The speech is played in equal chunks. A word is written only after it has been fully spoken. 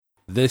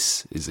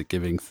This is a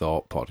Giving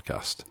Thought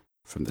podcast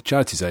from the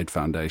Charities Aid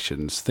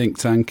Foundation's think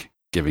tank,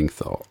 Giving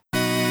Thought.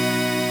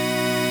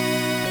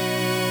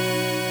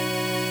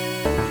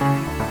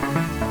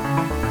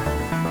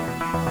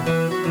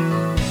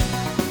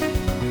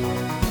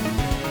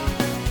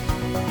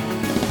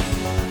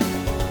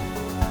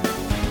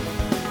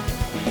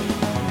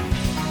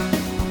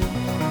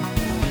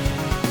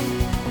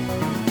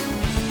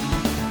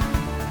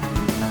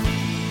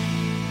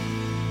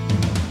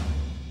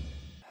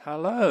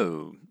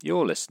 Hello,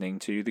 you're listening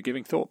to the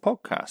Giving Thought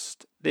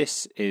podcast.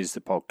 This is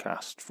the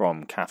podcast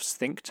from CAF's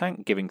think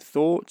tank, Giving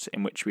Thought,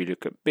 in which we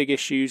look at big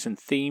issues and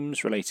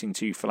themes relating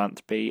to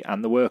philanthropy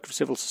and the work of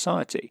civil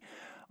society.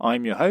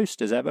 I'm your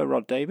host, as ever,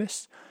 Rod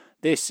Davis.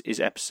 This is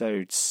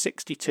episode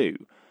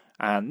 62,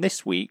 and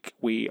this week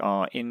we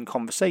are in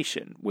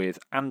conversation with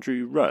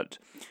Andrew Rudd.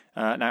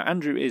 Now,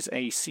 Andrew is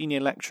a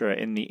senior lecturer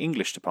in the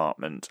English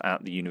department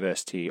at the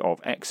University of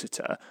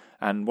Exeter,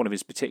 and one of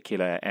his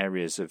particular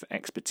areas of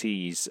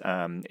expertise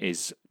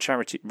is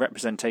charity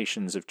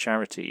representations of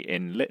charity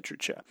in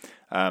literature,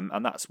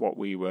 and that's what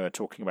we were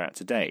talking about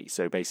today.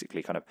 So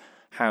basically kind of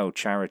how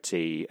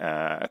charity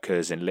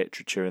occurs in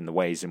literature and the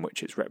ways in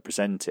which it's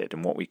represented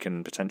and what we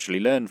can potentially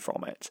learn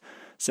from it.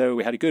 So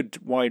we had a good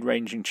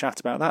wide-ranging chat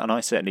about that, and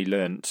I certainly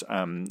learnt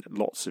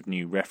lots of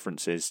new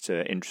references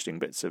to interesting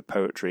bits of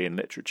poetry and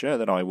literature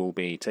that I will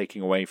be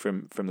taking away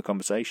from the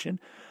conversation.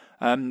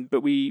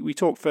 But we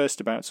talked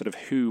first about sort of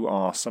who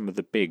are some of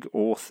the big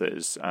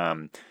authors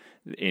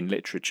in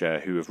literature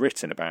who have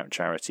written about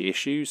charity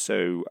issues.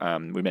 So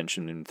we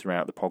mentioned them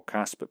throughout the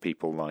podcast, but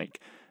people like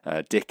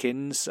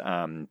Dickens,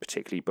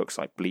 particularly books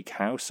like Bleak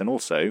House, and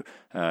also,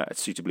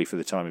 suitably for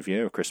the time of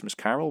year, A Christmas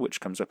Carol,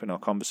 which comes up in our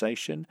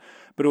conversation,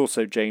 but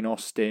also Jane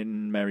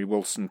Austen, Mary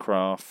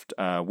Wollstonecraft,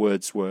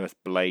 Wordsworth,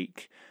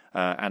 Blake,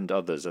 and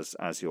others,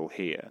 as you'll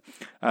hear.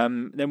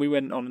 Then we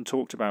went on and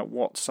talked about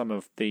what some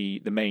of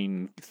the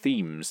main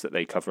themes that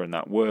they cover in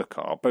that work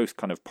are, both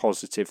kind of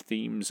positive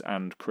themes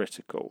and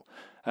critical.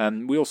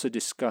 We also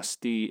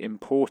discussed the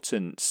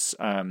importance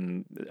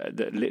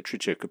that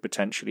literature could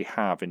potentially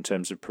have in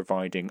terms of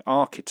providing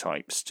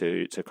archetypes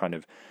to kind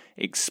of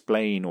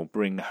explain or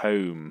bring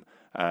home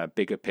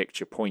bigger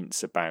picture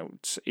points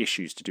about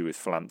issues to do with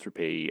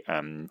philanthropy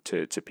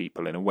to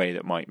people in a way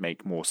that might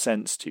make more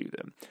sense to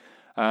them.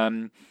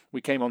 We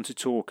came on to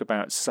talk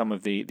about some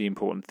of the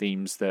important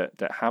themes that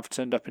have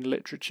turned up in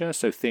literature,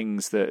 so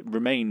things that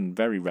remain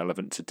very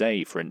relevant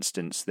today. For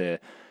instance, the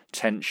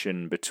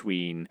tension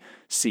between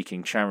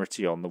seeking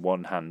charity on the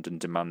one hand and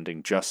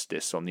demanding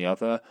justice on the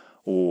other,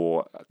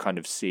 or kind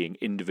of seeing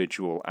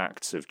individual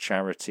acts of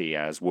charity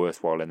as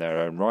worthwhile in their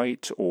own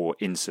right or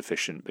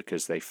insufficient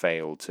because they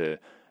fail to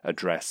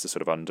address the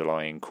sort of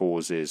underlying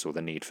causes or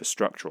the need for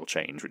structural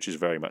change, which is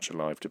very much a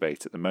live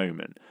debate at the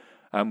moment.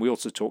 We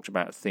also talked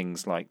about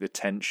things like the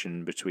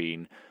tension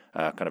between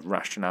kind of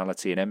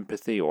rationality and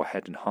empathy, or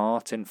head and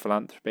heart in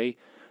philanthropy,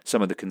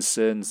 some of the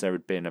concerns there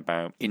had been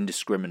about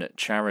indiscriminate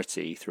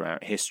charity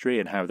throughout history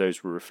and how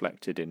those were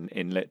reflected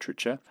in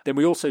literature. Then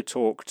we also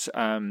talked,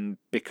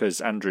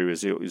 because Andrew,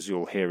 as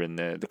you'll hear in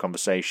the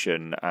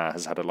conversation,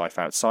 has had a life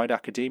outside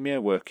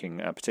academia, working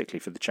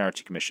particularly for the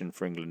Charity Commission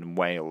for England and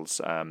Wales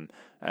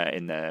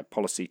in their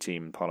policy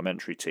team,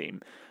 parliamentary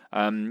team.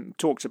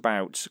 Talked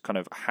about kind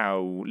of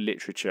how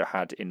literature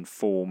had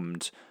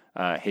informed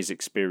his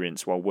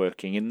experience while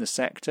working in the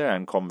sector,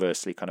 and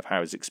conversely kind of how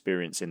his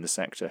experience in the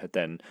sector had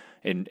then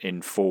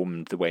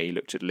informed the way he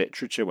looked at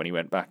literature when he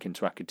went back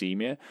into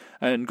academia,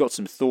 and got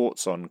some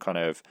thoughts on kind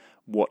of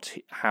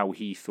how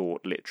he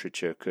thought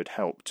literature could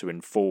help to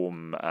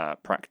inform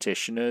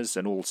practitioners,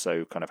 and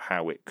also kind of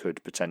how it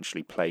could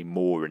potentially play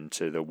more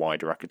into the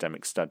wider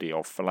academic study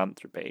of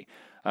philanthropy.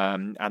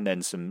 And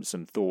then some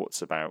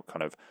thoughts about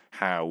kind of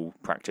how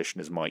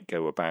practitioners might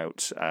go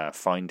about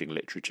finding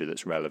literature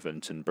that's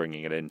relevant and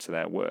bringing it into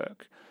their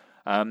work.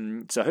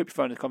 So I hope you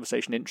find the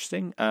conversation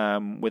interesting.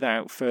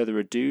 Without further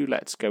ado,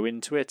 let's go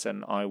into it,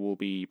 and I will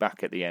be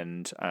back at the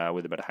end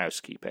with a bit of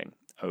housekeeping.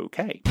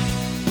 Okay.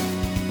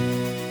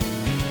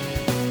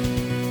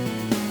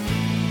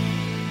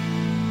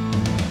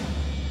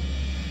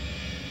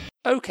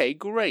 Okay,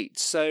 great.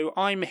 So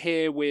I'm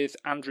here with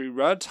Andrew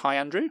Rudd. Hi,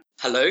 Andrew.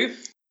 Hello.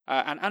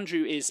 And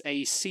Andrew is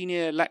a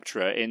senior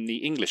lecturer in the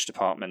English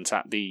department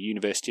at the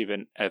University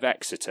of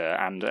Exeter,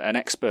 and an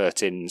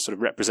expert in sort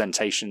of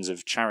representations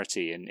of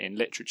charity in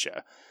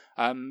literature.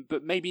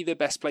 But maybe the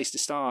best place to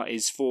start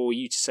is for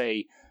you to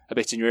say a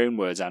bit in your own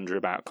words, Andrew,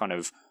 about kind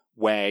of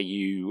where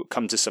you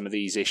come to some of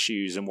these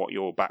issues and what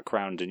your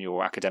background and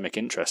your academic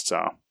interests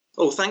are.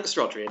 Oh, thanks,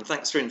 Rodri, and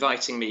thanks for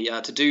inviting me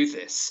to do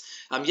this.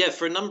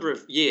 For a number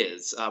of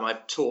years,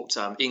 I've taught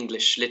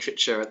English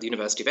literature at the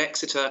University of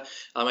Exeter.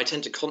 I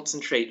tend to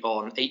concentrate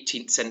on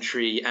 18th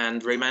century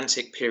and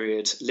Romantic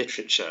period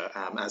literature,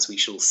 as we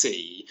shall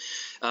see.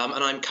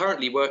 And I'm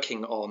currently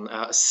working on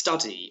a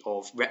study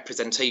of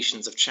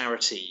representations of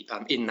charity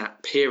in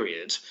that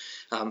period.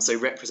 So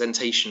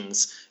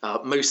representations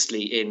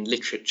mostly in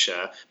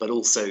literature, but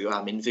also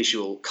in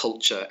visual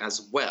culture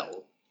as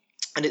well.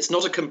 And it's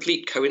not a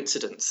complete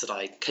coincidence that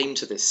I came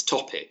to this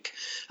topic,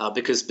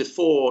 because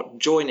before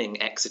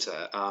joining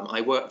Exeter,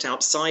 I worked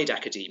outside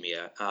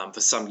academia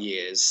for some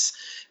years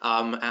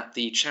at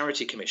the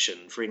Charity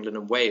Commission for England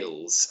and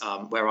Wales,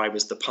 where I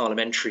was the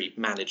parliamentary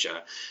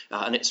manager.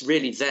 And it's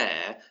really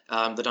there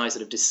that I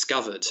sort of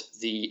discovered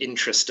the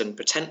interest and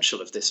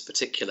potential of this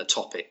particular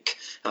topic.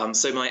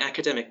 So my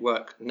academic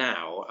work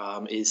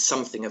now is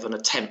something of an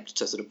attempt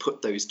to sort of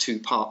put those two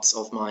parts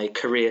of my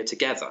career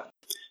together.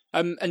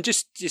 And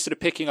just sort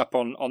of picking up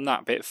on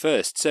that bit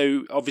first.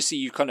 So obviously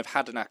you kind of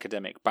had an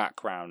academic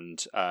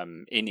background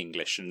in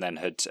English and then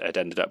had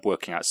ended up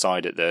working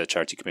outside at the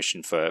Charity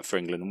Commission for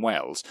England and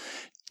Wales.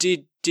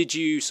 Did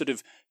you sort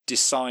of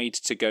decide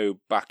to go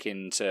back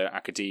into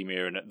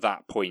academia and at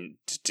that point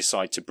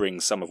decide to bring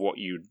some of what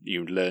you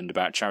learned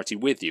about charity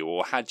with you?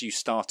 Or had you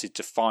started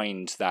to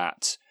find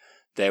that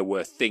there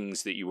were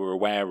things that you were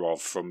aware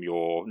of from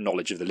your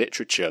knowledge of the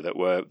literature that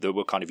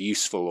were kind of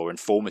useful or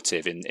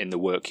informative in the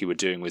work you were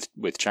doing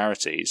with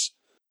charities?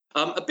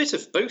 A bit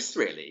of both,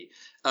 really.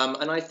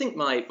 And I think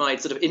my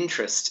sort of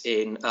interest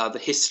in the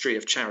history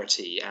of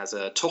charity as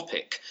a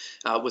topic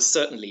was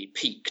certainly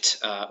piqued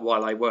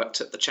while I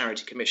worked at the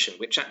Charity Commission,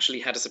 which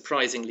actually had a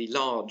surprisingly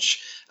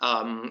large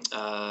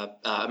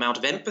amount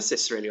of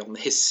emphasis, really, on the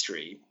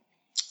history.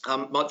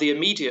 The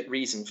immediate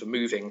reason for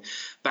moving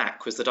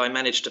back was that I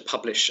managed to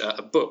publish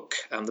a book,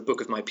 the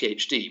book of my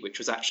PhD, which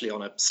was actually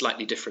on a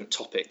slightly different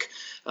topic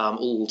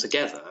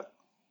altogether.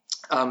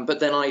 But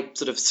then I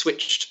sort of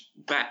switched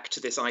back to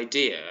this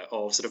idea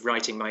of sort of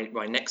writing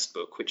my next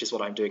book, which is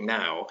what I'm doing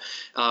now,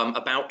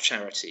 about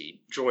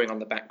charity, drawing on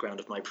the background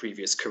of my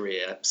previous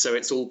career. So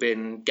it's all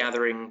been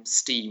gathering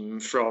steam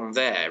from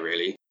there,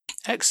 really.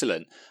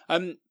 Excellent.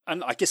 And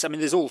I guess, I mean,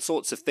 there's all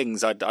sorts of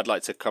things I'd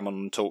like to come on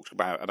and talk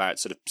about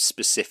sort of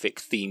specific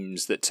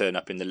themes that turn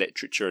up in the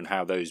literature and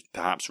how those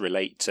perhaps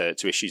relate to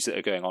issues that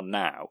are going on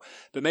now.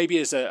 But maybe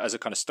as a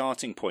kind of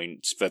starting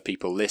point for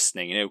people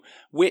listening,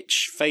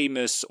 which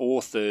famous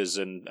authors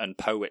and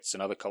poets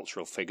and other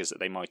cultural figures that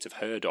they might have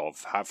heard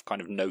of have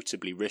kind of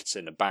notably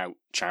written about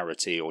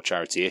charity or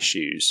charity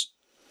issues?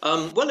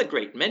 Well, a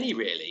great many,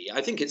 really. I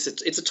think it's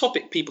a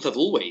topic people have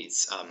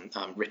always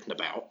written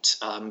about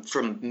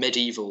from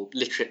medieval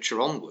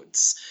literature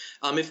onwards.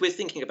 If we're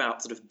thinking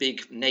about sort of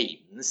big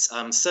names,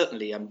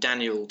 certainly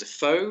Daniel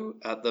Defoe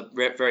at the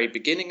very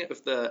beginning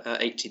of the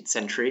 18th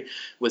century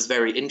was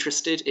very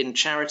interested in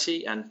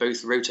charity and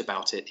both wrote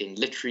about it in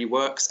literary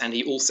works, and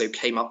he also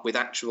came up with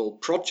actual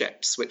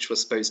projects which were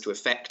supposed to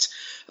affect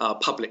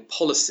public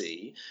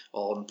policy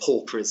on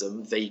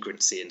pauperism,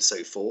 vagrancy, and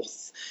so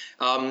forth.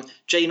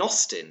 Jane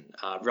Austen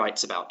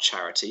writes about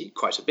charity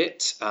quite a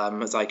bit,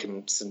 as I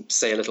can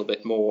say a little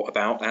bit more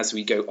about as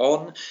we go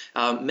on.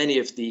 Many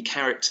of the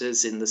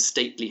characters in the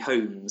stately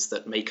homes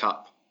that make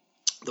up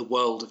the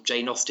world of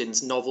Jane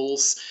Austen's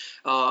novels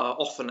are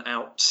often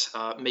out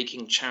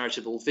making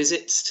charitable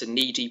visits to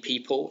needy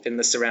people in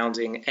the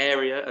surrounding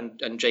area,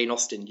 and Jane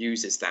Austen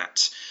uses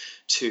that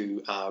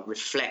to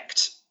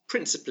reflect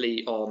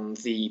principally on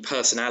the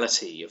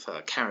personality of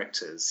her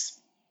characters.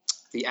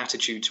 The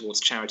attitude towards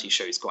charity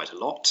shows quite a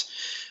lot.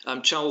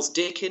 Charles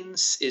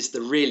Dickens is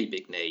the really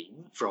big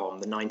name from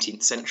the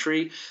 19th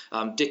century.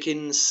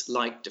 Dickens,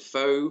 like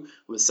Defoe,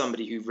 was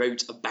somebody who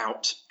wrote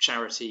about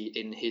charity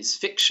in his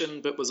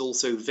fiction, but was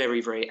also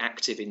very, very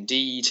active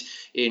indeed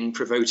in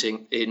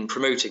promoting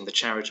the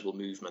charitable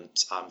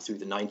movement through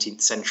the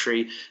 19th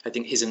century. I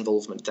think his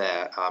involvement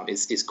there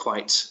is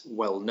quite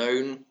well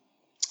known.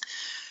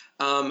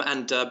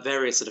 And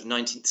various sort of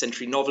 19th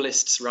century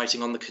novelists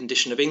writing on the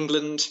condition of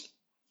England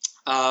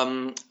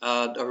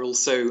are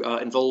also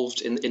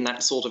involved in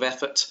that sort of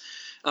effort.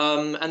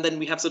 And then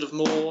we have sort of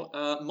more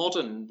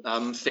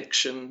modern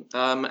fiction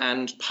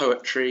and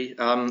poetry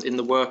in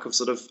the work of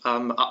sort of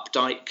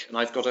Updike. And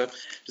I've got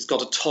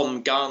a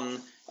Tom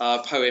Gunn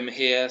poem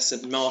here,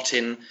 St.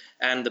 Martin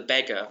and the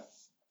Beggar,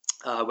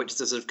 which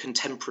is a sort of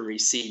contemporary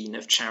scene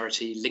of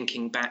charity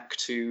linking back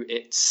to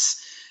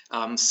its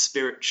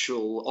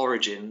spiritual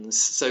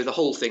origins. So the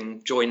whole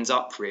thing joins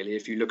up, really,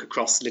 if you look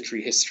across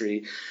literary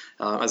history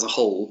as a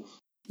whole.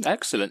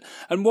 Excellent.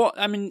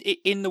 And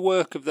in the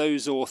work of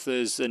those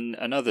authors and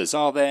others,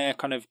 are there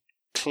kind of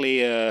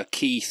clear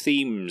key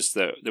themes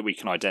that we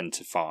can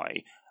identify?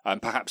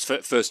 Perhaps,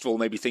 first of all,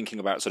 maybe thinking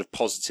about sort of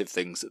positive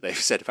things that they've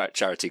said about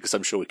charity, because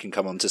I'm sure we can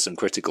come on to some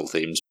critical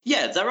themes.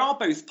 Yeah, there are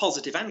both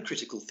positive and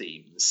critical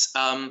themes.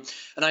 And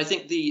I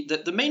think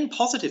the main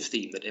positive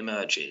theme that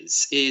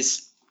emerges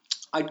is,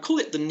 I'd call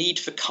it the need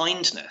for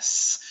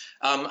kindness.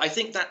 I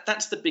think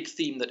that's the big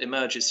theme that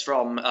emerges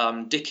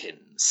from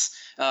Dickens.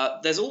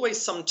 There's always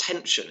some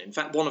tension. In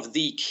fact, one of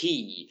the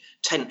key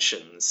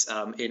tensions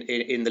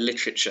in the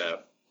literature,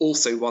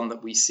 also one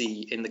that we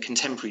see in the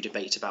contemporary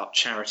debate about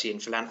charity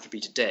and philanthropy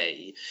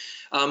today,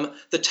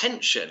 the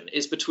tension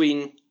is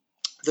between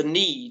the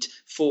need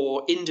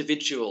for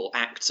individual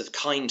acts of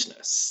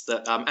kindness,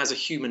 that as a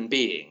human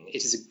being,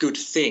 it is a good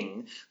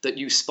thing that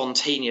you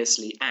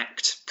spontaneously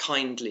act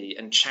kindly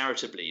and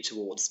charitably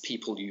towards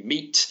people you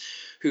meet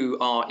who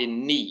are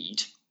in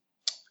need,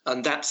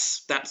 And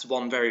that's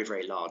one very,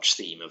 very large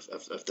theme of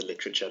the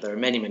literature. There are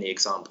many, many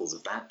examples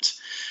of that.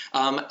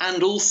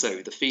 And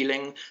also the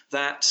feeling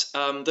that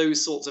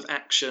those sorts of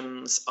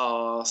actions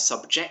are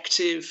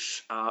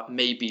subjective,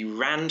 may be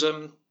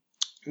random,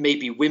 may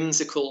be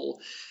whimsical,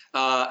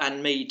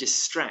 and may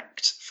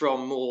distract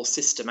from more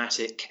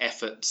systematic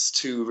efforts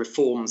to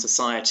reform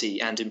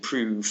society and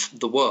improve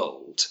the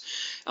world.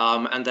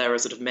 And there are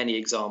sort of many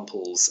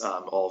examples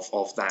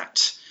of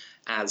that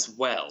as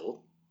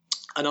well.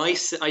 And I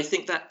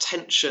think that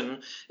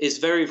tension is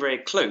very, very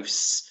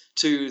close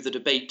to the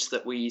debate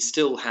that we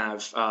still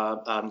have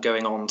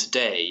going on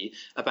today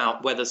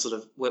about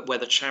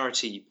whether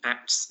charity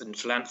acts and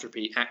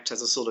philanthropy act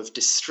as a sort of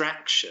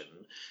distraction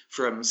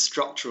from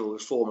structural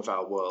reform of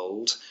our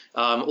world,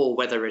 or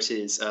whether it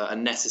is a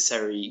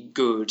necessary,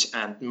 good,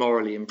 and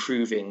morally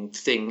improving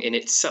thing in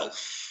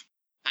itself.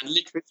 And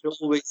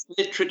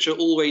literature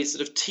always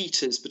sort of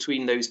teeters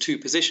between those two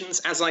positions,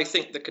 as I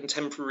think the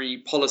contemporary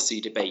policy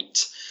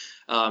debate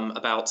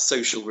about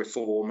social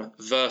reform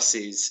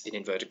versus, in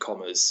inverted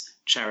commas,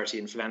 charity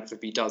and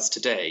philanthropy does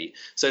today.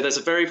 So there's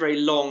a very, very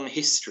long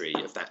history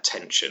of that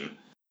tension.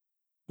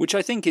 Which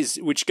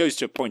goes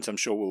to a point I'm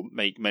sure we'll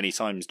make many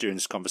times during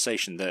this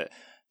conversation, that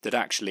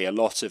actually a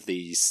lot of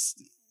these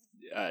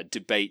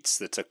debates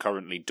that are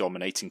currently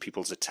dominating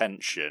people's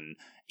attention,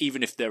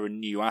 even if there are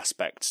new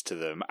aspects to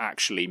them,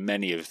 actually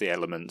many of the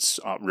elements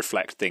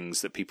reflect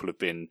things that people have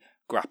been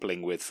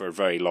grappling with for a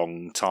very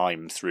long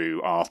time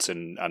through art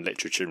and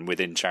literature and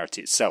within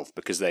charity itself,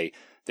 because they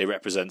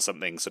represent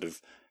something sort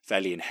of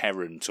fairly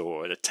inherent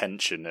or a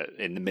tension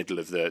in the middle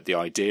of the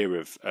idea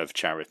of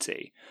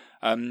charity.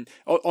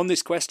 On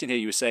this question here,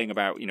 you were saying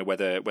about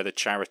whether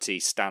charity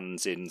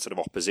stands in sort of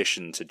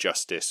opposition to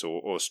justice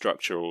or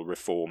structural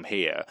reform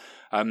here.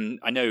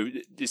 I know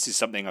this is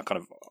something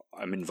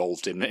I'm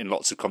involved in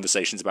lots of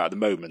conversations about at the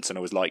moment, and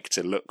I always like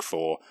to look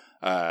for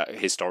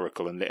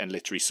historical and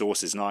literary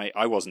sources. And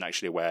I wasn't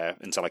actually aware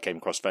until I came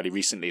across fairly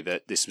recently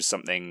that this was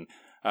something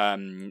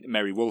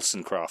Mary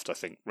Wollstonecraft, I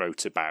think,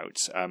 wrote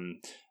about. And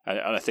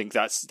I think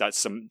that's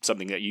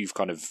something that you've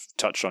kind of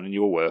touched on in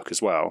your work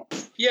as well.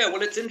 Yeah,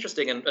 well, it's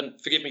interesting,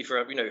 and forgive me for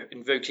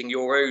invoking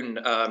your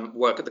own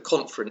work at the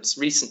conference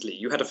recently.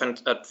 You had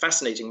a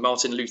fascinating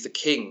Martin Luther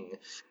King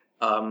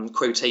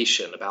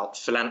quotation about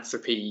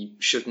philanthropy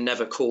should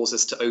never cause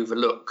us to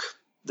overlook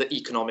the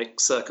economic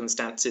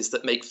circumstances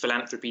that make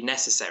philanthropy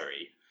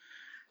necessary.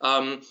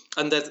 And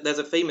there's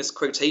a famous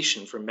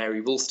quotation from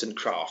Mary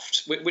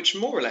Wollstonecraft, which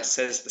more or less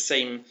says the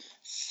same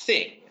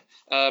thing.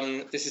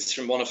 This is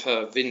from one of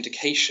her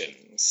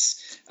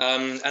vindications.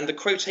 And the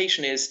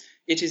quotation is,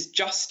 "It is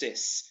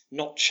justice,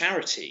 not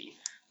charity,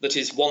 that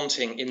is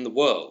wanting in the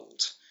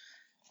world,"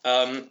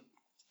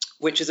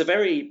 which is a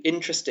very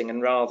interesting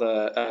and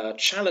rather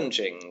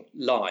challenging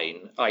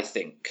line, I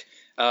think.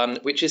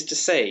 Which is to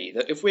say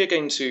that if we're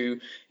going to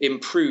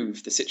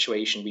improve the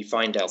situation we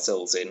find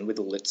ourselves in with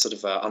all its sort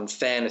of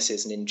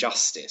unfairnesses and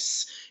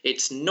injustice,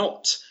 it's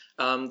not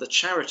the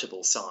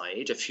charitable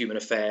side of human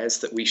affairs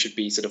that we should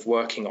be sort of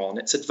working on.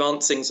 It's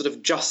advancing sort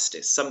of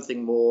justice,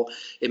 something more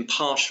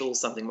impartial,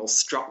 something more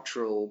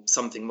structural,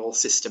 something more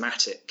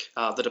systematic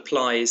that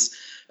applies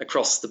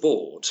across the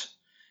board.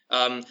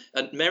 And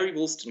Mary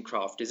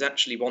Wollstonecraft is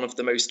actually one of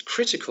the most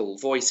critical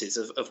voices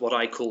of what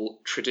I call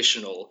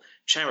traditional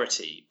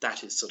charity.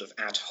 That is sort of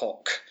ad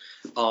hoc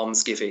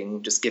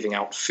almsgiving, just giving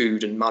out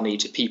food and money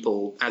to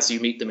people as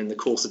you meet them in the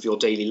course of your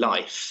daily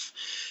life.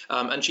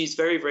 And she's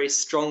very, very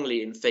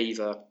strongly in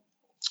favour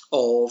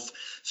of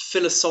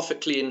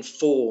philosophically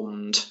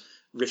informed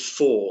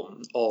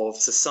reform of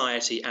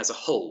society as a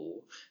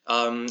whole,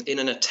 in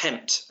an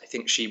attempt, I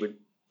think she would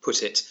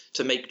put it,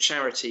 to make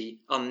charity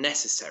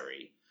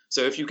unnecessary.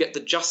 So if you get the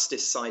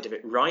justice side of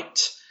it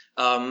right,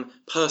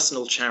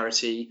 personal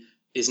charity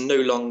is no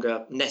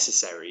longer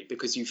necessary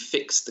because you've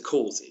fixed the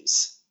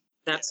causes.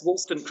 That's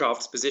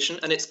Wollstonecraft's position,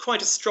 and it's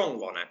quite a strong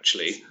one,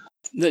 actually.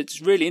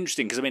 It's really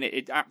interesting because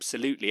it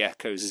absolutely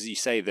echoes, as you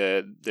say,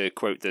 the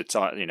quote that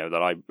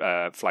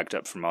I flagged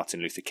up from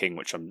Martin Luther King,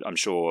 which I'm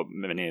sure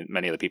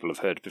many other people have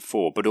heard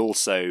before, but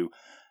also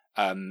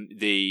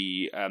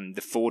the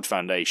Ford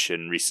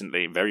Foundation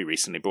very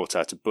recently brought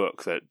out a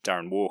book that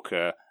Darren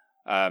Walker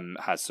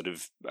has sort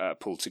of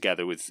pulled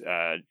together with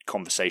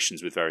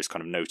conversations with various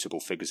kind of notable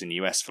figures in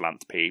US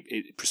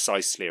philanthropy,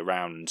 precisely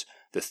around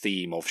the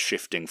theme of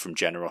shifting from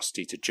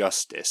generosity to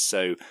justice.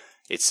 So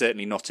it's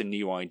certainly not a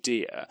new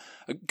idea.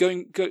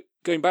 Going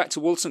back to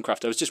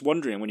Wollstonecraft, I was just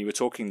wondering when you were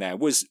talking there,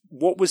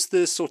 what was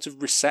the sort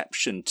of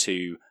reception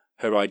to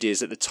her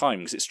ideas at the time?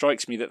 Because it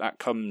strikes me that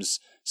comes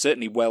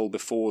certainly well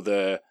before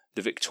the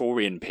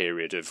Victorian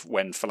period of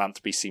when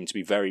philanthropy seemed to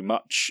be very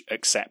much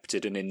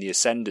accepted and in the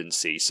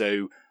ascendancy.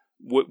 So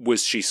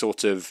was she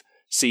sort of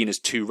seen as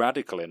too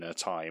radical in her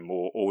time,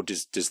 or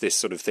does this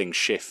sort of thing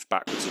shift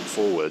backwards and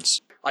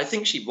forwards? I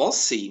think she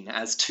was seen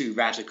as too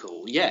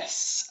radical,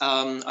 yes.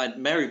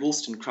 Mary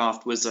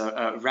Wollstonecraft was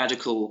a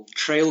radical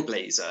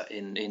trailblazer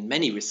in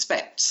many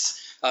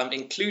respects.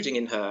 including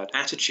in her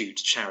attitude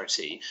to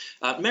charity.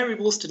 Mary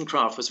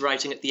Wollstonecraft was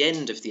writing at the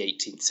end of the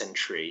 18th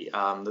century,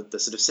 the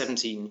sort of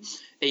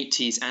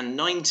 1780s and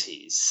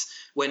 90s,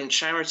 when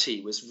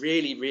charity was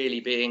really,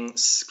 really being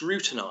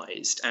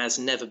scrutinised as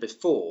never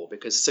before,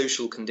 because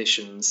social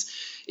conditions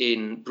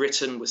in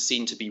Britain were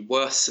seen to be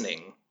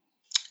worsening.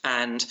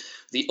 And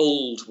the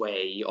old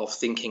way of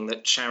thinking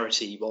that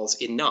charity was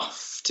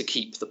enough to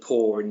keep the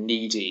poor and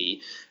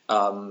needy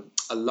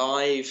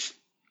alive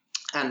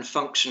and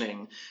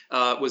functioning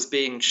was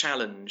being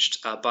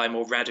challenged by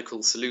more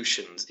radical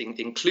solutions,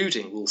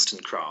 including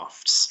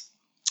Wollstonecraft's.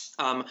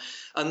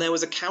 And there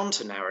was a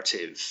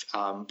counter-narrative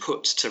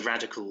put to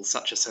radicals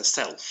such as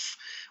herself,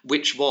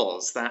 which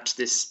was that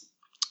this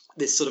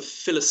sort of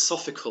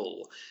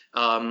philosophical,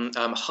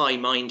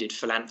 high-minded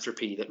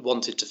philanthropy that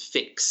wanted to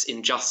fix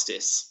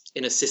injustice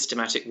in a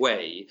systematic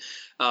way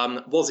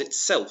was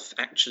itself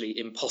actually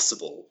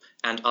impossible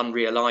and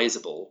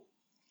unrealizable,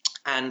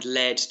 and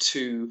led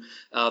to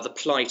the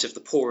plight of the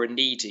poor and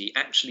needy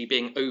actually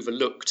being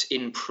overlooked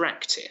in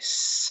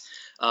practice.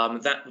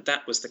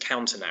 That was the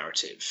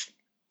counter-narrative.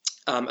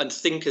 And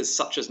thinkers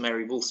such as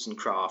Mary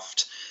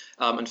Wollstonecraft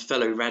and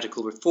fellow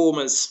radical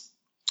reformers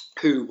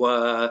who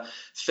were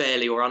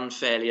fairly or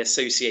unfairly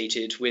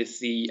associated with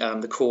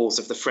the cause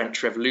of the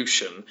French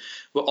Revolution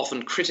were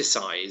often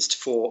criticised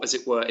for, as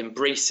it were,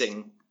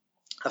 embracing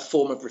a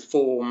form of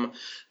reform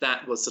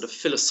that was sort of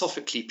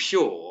philosophically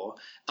pure,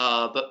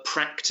 but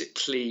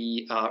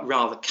practically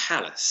rather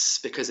callous,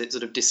 because it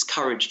sort of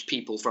discouraged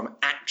people from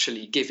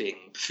actually giving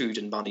food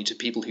and money to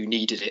people who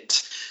needed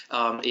it,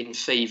 in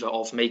favour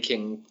of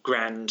making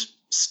grand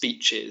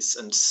speeches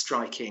and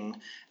striking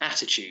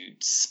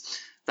attitudes.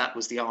 That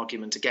was the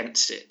argument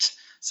against it.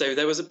 So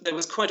there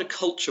was quite a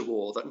culture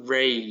war that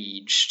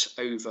raged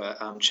over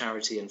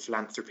charity and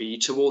philanthropy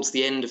towards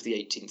the end of the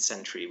 18th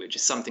century, which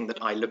is something that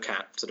I look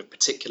at sort of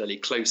particularly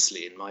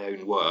closely in my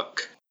own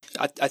work.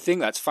 I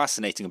think that's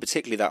fascinating, and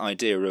particularly that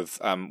idea of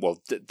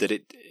that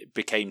it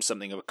became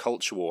something of a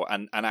culture war,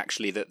 and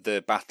actually that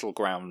the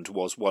battleground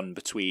was one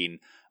between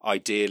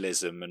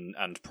idealism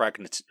and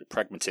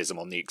pragmatism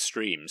on the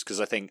extremes. Because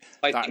I think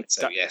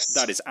yes.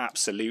 That is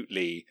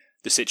absolutely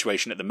the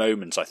situation at the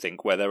moment, I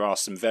think, where there are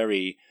some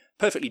very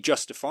perfectly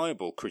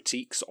justifiable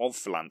critiques of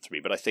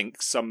philanthropy, but I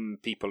think some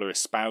people are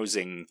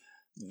espousing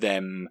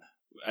them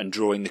and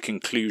drawing the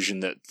conclusion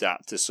that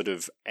the sort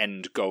of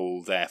end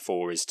goal,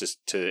 therefore, is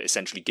to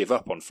essentially give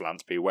up on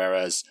philanthropy,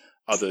 whereas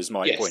others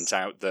might point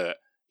out that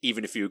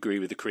even if you agree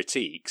with the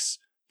critiques,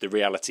 the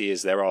reality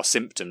is there are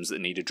symptoms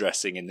that need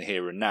addressing in the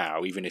here and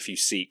now, even if you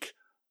seek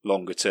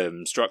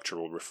longer-term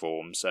structural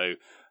reform. So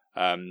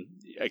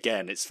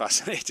again, it's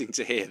fascinating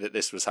to hear that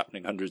this was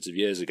happening hundreds of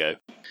years ago.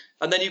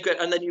 And then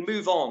you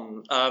move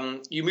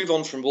on. You move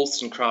on from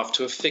Wollstonecraft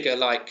to a figure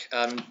like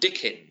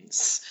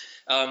Dickens.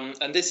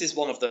 And this is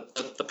one of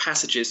the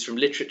passages from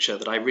literature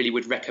that I really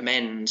would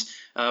recommend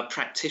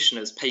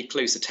practitioners pay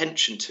close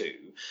attention to,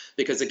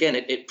 because again,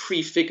 it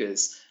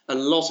prefigures a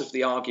lot of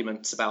the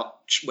arguments about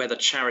whether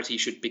charity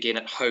should begin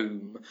at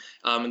home,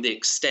 and the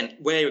extent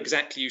where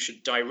exactly you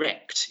should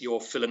direct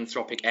your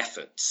philanthropic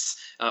efforts,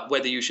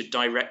 whether you should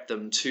direct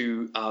them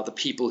to the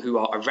people who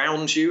are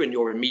around you in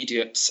your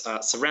immediate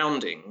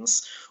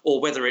surroundings,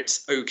 or whether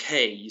it's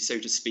okay, so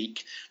to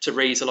speak, to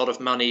raise a lot of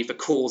money for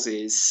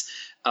causes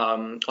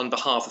on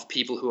behalf of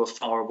people who are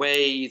far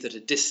away, that are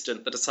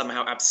distant, that are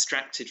somehow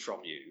abstracted from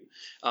you,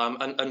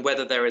 and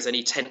whether there is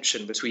any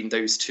tension between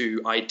those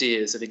two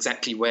ideas of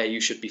exactly where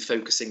you should be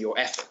focusing your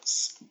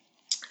efforts.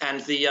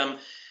 And the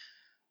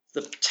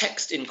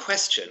text in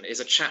question is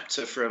a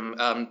chapter from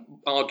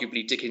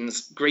arguably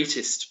Dickens'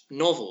 greatest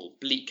novel,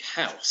 Bleak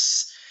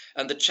House.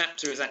 And the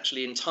chapter is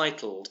actually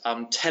entitled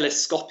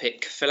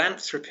Telescopic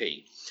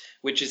Philanthropy,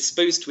 which is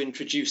supposed to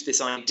introduce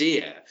this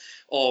idea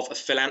of a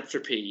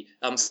philanthropy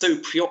so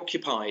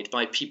preoccupied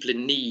by people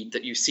in need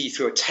that you see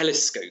through a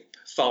telescope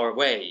far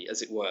away,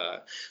 as it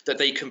were, that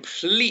they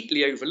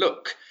completely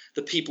overlook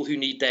the people who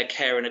need their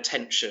care and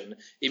attention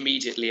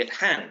immediately at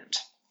hand.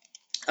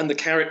 And the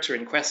character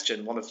in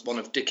question, one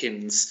of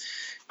Dickens'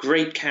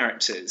 great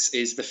characters,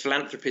 is the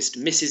philanthropist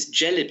Mrs.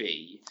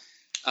 Jellyby,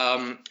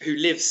 who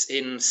lives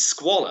in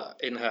squalor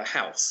in her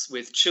house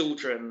with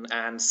children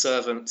and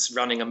servants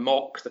running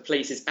amok. The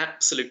place is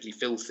absolutely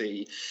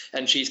filthy,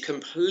 and she's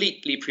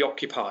completely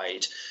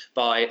preoccupied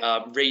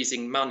by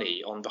raising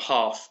money on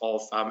behalf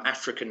of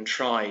African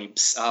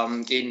tribes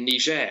in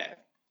Niger.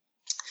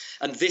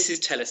 And this is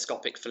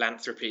telescopic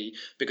philanthropy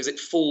because it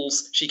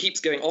falls, she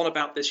keeps going on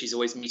about this, she's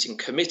always meeting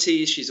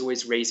committees, she's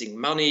always raising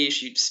money,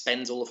 she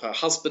spends all of her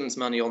husband's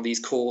money on these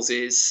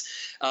causes.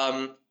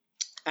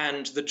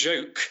 And the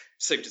joke,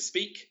 so to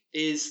speak,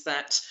 is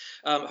that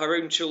her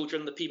own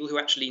children, the people who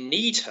actually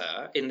need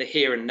her in the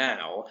here and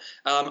now,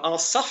 are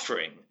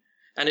suffering.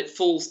 And it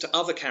falls to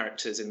other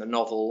characters in the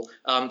novel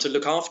to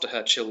look after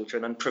her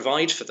children and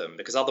provide for them,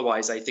 because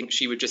otherwise I think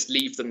she would just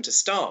leave them to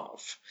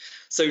starve.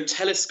 So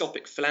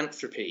telescopic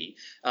philanthropy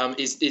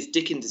is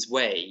Dickens's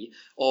way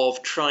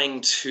of trying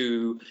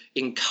to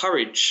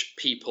encourage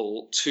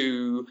people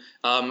to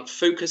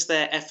focus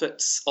their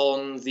efforts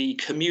on the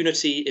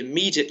community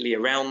immediately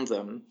around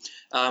them,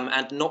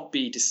 and not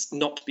be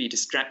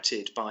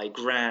distracted by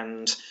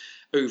grand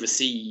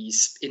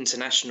overseas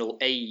international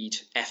aid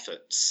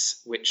efforts,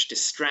 which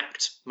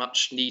distract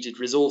much needed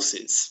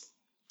resources.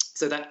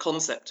 So that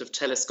concept of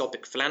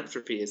telescopic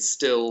philanthropy is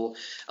still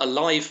a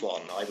live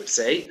one, I would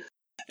say.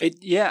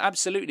 Yeah,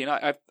 absolutely. And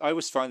I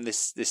always find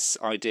this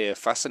idea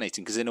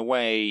fascinating, because in a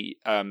way,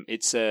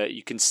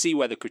 you can see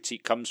where the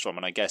critique comes from.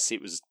 And I guess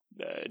it was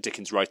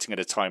Dickens writing at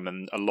a time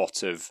when a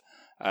lot of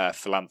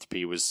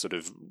philanthropy was sort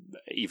of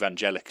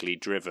evangelically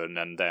driven,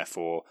 and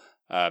therefore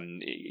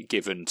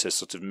given to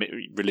sort of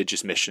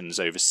religious missions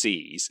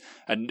overseas.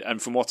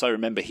 And from what I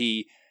remember,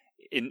 he,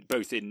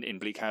 both in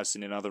Bleak House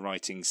and in other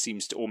writings,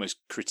 seems to almost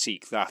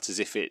critique that as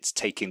if it's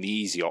taking the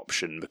easy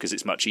option, because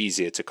it's much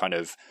easier to kind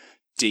of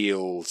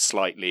deal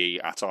slightly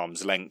at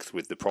arm's length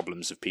with the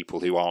problems of people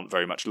who aren't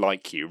very much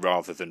like you,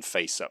 rather than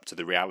face up to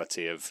the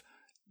reality of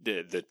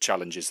the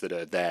challenges that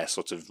are there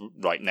sort of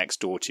right next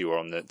door to you or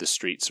on the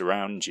streets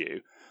around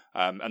you.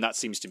 And that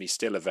seems to me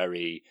still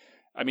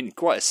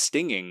quite a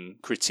stinging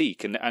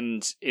critique,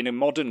 and in a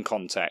modern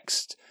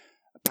context,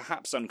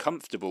 perhaps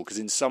uncomfortable, because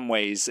in some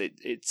ways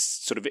it's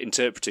sort of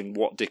interpreting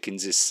what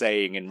Dickens is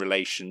saying in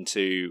relation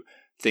to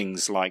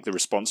things like the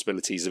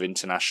responsibilities of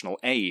international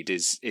aid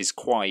is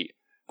quite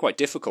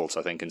difficult,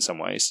 I think, in some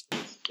ways.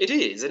 It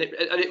is, and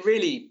it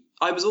really.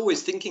 I was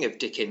always thinking of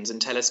Dickens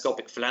and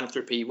telescopic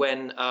philanthropy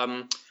when.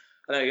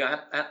 I know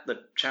at the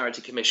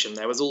Charity Commission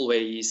there was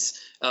always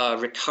a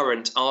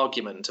recurrent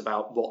argument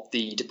about what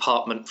the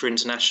Department for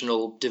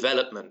International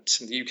Development,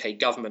 the UK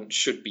government,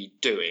 should be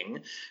doing.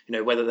 You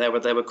know, whether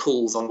there were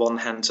calls on one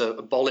hand to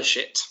abolish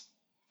it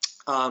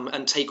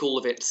and take all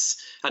of its,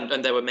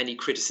 and there were many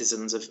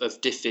criticisms of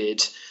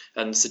DFID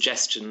and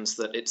suggestions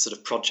that its sort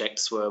of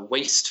projects were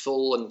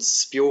wasteful and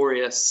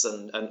spurious,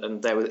 and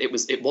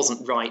it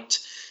wasn't right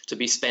to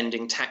be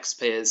spending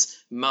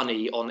taxpayers'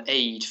 money on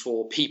aid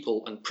for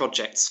people and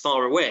projects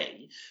far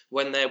away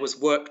when there was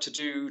work to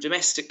do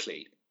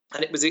domestically.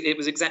 And it was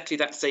exactly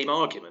that same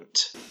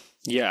argument.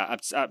 Yeah,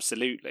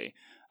 absolutely.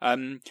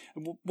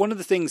 One of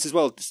the things as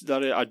well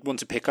that I'd want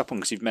to pick up on,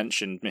 because you've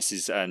mentioned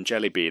Mrs.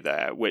 Jellyby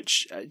there,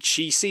 which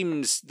she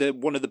seems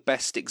one of the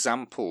best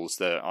examples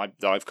that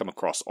I've come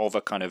across of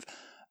a kind of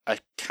a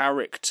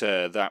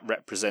character that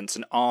represents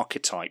an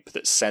archetype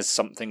that says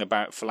something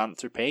about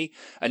philanthropy.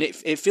 And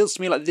it feels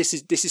to me like this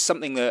is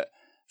something that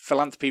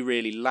philanthropy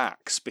really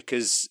lacks,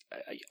 because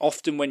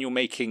often when you're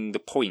making the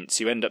points,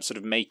 you end up sort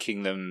of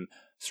making them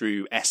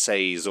through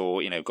essays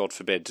or, God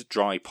forbid,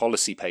 dry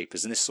policy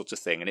papers and this sort of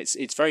thing. And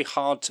it's very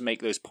hard to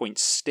make those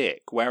points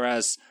stick.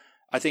 Whereas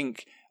I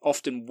think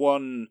often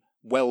one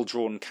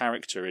well-drawn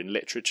character in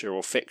literature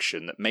or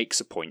fiction that makes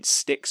a point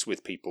sticks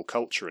with people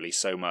culturally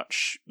so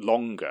much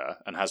longer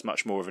and has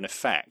much more of an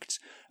effect.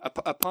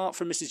 Apart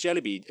from Mrs.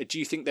 Jellyby, do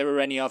you think there are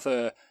any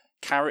other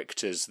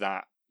characters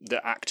that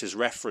act as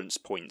reference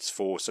points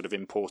for sort of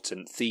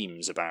important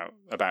themes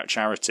about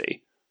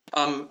charity?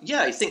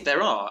 Yeah, I think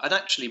there are. And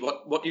actually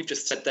what you've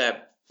just said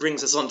there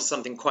brings us on to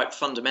something quite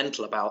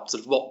fundamental about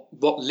sort of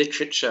what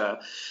literature,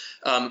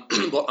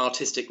 what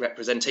artistic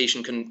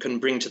representation can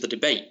bring to the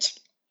debate.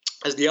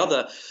 As the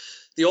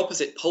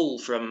opposite pole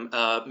from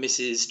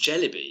Mrs.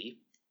 Jellyby,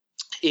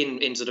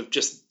 in sort of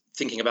just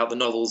thinking about the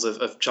novels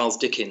of Charles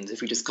Dickens,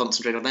 if we just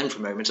concentrate on them for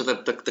a moment, are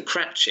the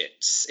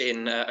Cratchits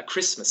in A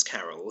Christmas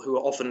Carol, who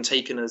are often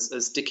taken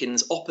as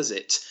Dickens'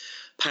 opposite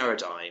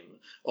paradigm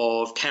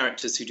of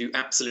characters who do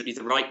absolutely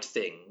the right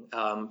thing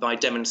by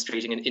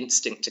demonstrating an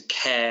instinct to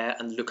care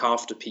and look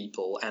after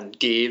people and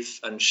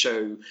give and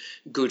show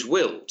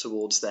goodwill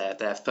towards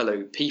their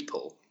fellow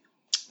people.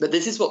 But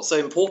this is what's so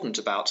important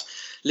about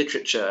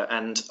literature,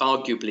 and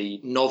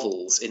arguably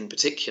novels in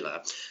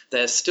particular.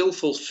 They're still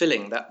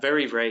fulfilling that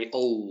very, very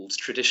old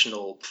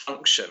traditional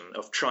function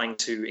of trying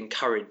to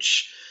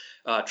encourage,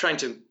 trying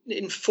to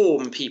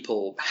inform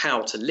people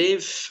how to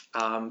live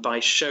by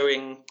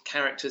showing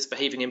characters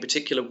behaving in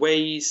particular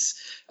ways,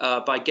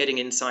 by getting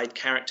inside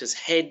characters'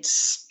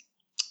 heads,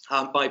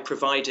 by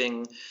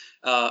providing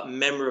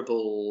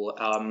memorable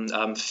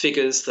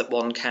figures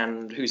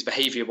that whose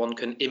behaviour one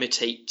can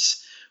imitate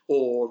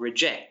or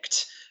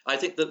reject. I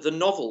think that the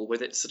novel,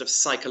 with its sort of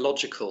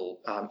psychological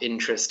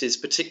interest, is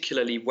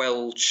particularly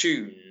well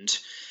tuned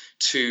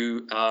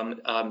to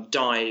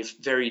dive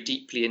very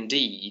deeply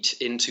indeed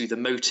into the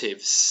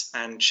motives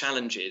and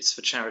challenges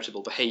for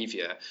charitable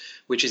behaviour,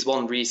 which is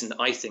one reason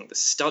I think the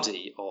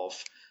study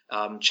of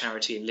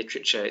charity in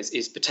literature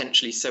is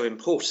potentially so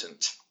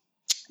important.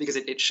 Because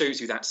it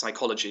shows you that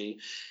psychology.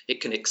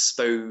 It can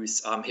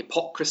expose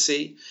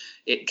hypocrisy.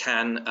 It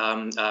can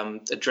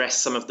address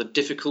some of the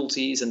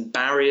difficulties and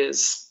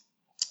barriers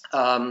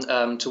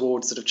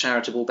towards sort of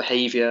charitable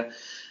behaviour.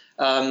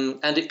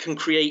 And it can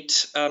create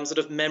sort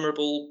of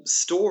memorable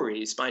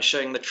stories by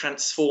showing the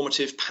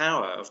transformative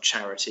power of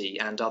charity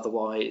and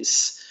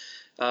otherwise.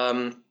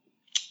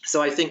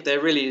 So I think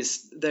there really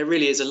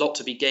is a lot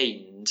to be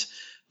gained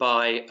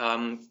by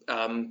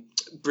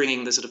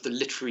bringing the sort of the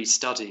literary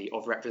study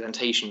of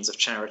representations of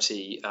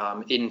charity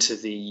into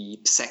the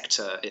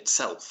sector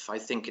itself. I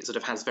think it sort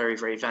of has very,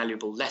 very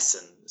valuable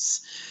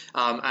lessons.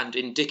 And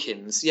in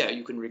Dickens,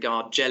 you can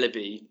regard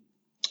Jellyby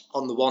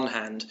on the one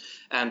hand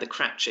and the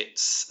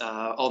Cratchits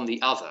on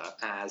the other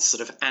as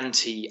sort of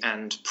anti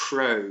and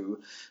pro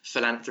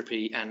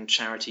philanthropy and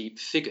charity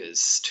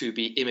figures to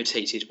be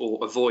imitated or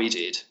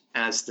avoided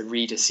as the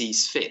reader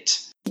sees fit.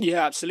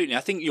 Yeah, absolutely. I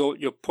think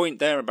your point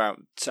there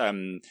about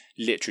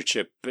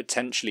literature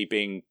potentially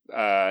being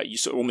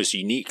sort of almost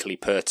uniquely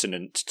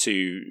pertinent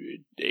to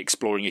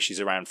exploring issues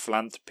around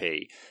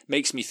philanthropy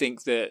makes me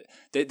think that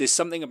there's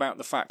something about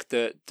the fact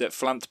that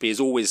philanthropy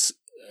is always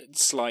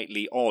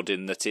slightly odd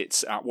in that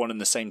it's at one and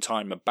the same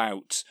time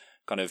about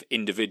kind of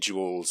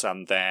individuals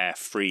and their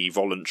free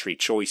voluntary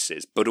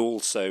choices, but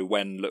also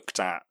when looked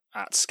at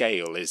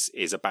scale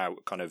is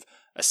about kind of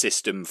a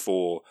system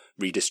for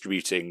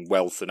redistributing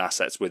wealth and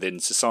assets within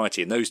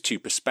society. And those two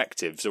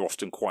perspectives are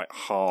often quite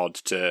hard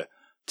to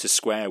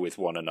square with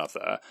one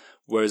another.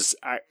 Whereas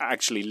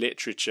actually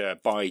literature,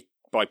 by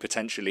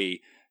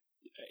potentially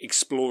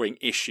exploring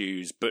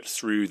issues but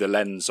through the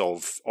lens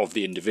of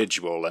the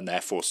individual, and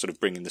therefore sort of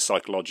bringing the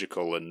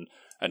psychological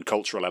and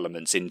cultural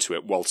elements into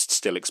it whilst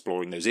still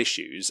exploring those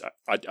issues,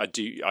 I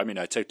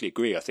totally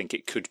agree. I think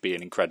it could be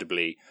an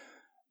incredibly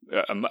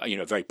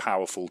very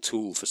powerful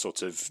tool for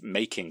sort of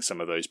making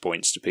some of those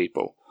points to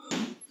people.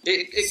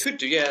 It could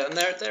do, yeah. And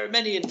there are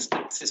many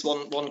instances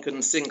one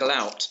can single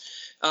out.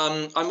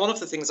 And one of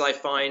the things I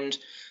find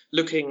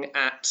looking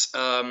at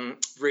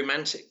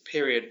Romantic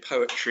period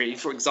poetry,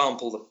 for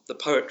example, the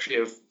poetry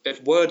of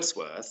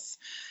Wordsworth,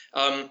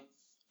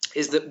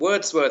 is that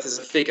Wordsworth is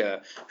a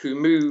figure who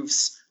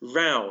moves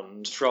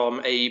round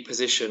from a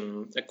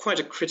position, quite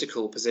a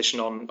critical position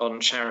on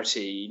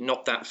charity,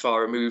 not that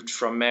far removed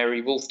from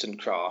Mary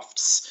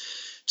Wollstonecraft's,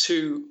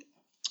 to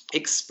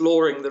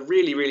exploring the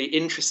really, really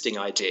interesting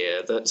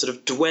idea that sort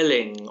of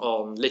dwelling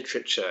on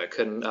literature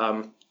can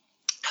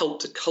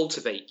help to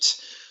cultivate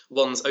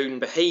one's own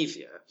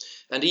behaviour.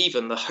 And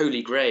even the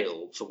Holy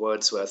Grail for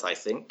Wordsworth, I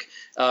think,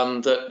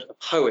 that a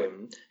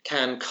poem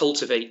can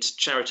cultivate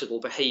charitable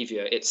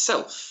behaviour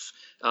itself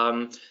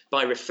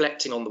by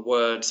reflecting on the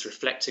words,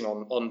 reflecting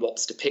on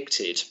what's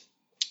depicted.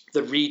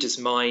 The reader's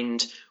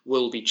mind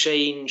will be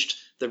changed,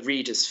 the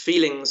reader's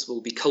feelings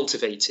will be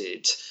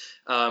cultivated,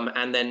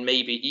 and then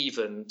maybe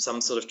even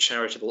some sort of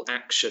charitable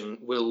action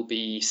will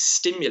be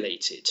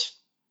stimulated.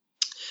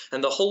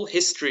 And the whole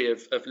history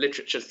of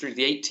literature through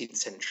the 18th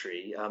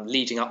century,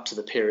 leading up to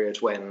the period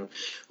when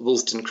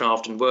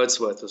Wollstonecraft and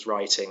Wordsworth was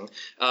writing,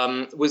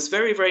 was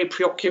very, very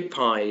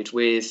preoccupied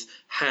with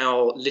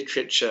how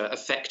literature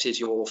affected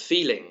your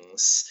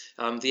feelings.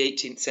 The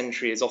 18th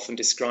century is often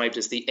described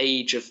as the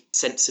age of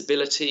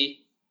sensibility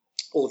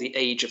or the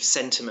age of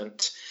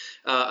sentiment.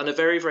 And a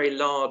very, very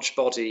large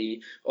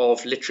body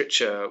of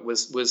literature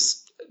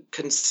was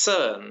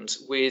concerned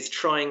with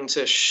trying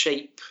to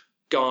shape,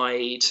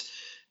 guide,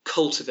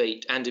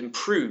 cultivate and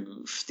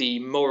improve the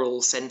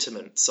moral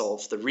sentiments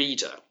of the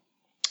reader.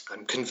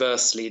 And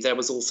conversely, there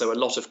was also a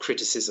lot of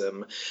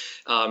criticism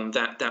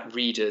that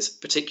readers,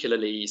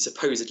 particularly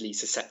supposedly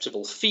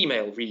susceptible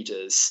female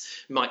readers,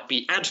 might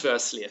be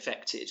adversely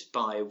affected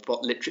by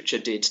what literature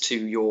did to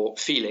your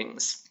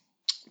feelings.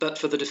 But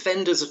for the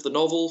defenders of the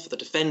novel, for the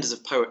defenders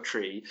of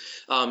poetry,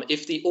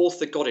 if the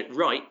author got it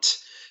right,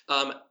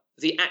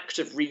 the act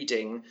of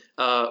reading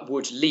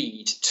would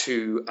lead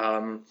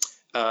to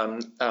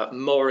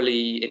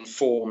morally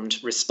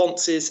informed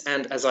responses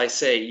and, as I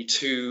say,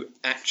 to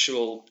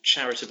actual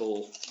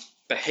charitable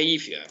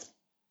behaviour.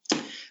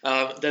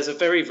 There's a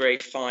very, very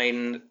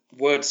fine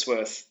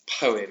Wordsworth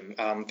poem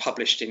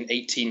published in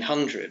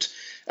 1800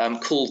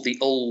 called The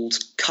Old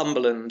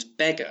Cumberland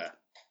Beggar.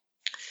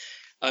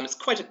 It's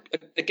quite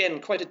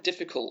a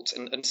difficult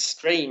and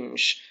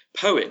strange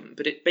poem,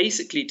 but it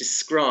basically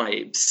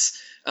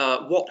describes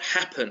what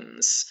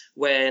happens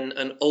when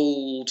an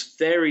old,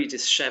 very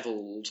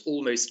dishevelled,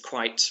 almost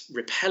quite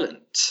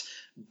repellent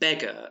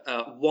beggar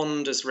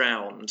wanders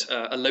round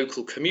a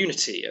local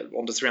community,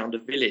 wanders around a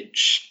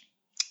village,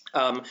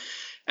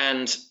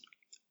 and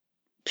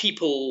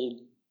people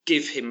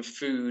give him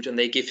food and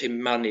they give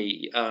him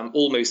money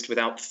almost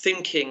without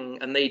thinking,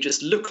 and they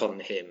just look on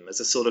him as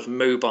a sort of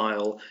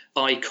mobile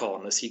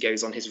icon as he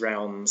goes on his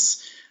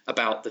rounds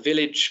about the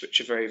village,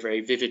 which are very, very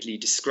vividly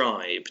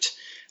described.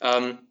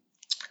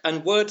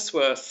 And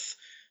Wordsworth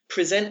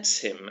presents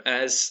him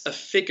as a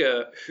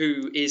figure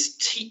who is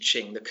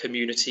teaching the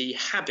community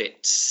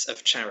habits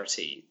of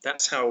charity.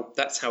 That's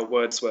how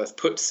Wordsworth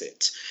puts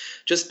it.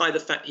 Just by the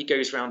fact he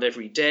goes around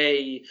every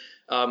day,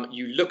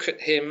 you look at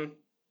him,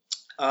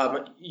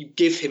 you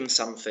give him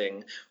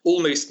something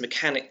almost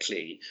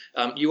mechanically.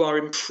 You are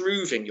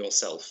improving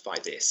yourself by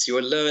this. You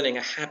are learning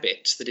a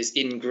habit that is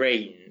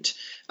ingrained.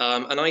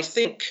 And I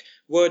think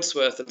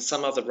Wordsworth and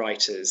some other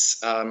writers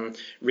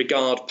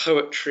regard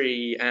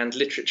poetry and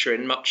literature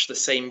in much the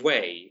same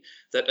way,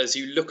 that as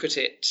you look at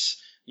it,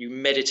 you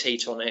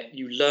meditate on it,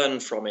 you learn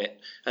from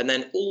it, and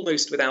then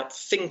almost without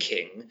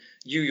thinking,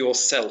 you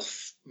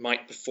yourself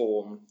might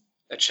perform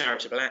a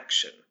charitable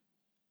action.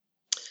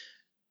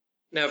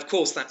 Now, of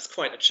course, that's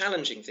quite a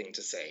challenging thing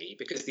to say,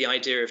 because the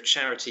idea of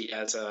charity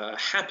as a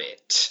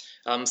habit,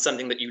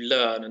 something that you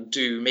learn and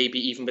do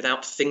maybe even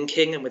without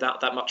thinking and without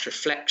that much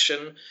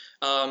reflection,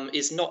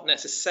 is not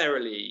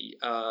necessarily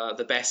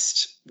the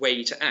best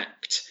way to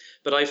act.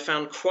 But I've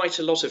found quite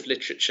a lot of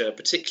literature,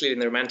 particularly in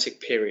the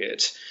Romantic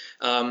period,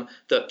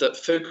 that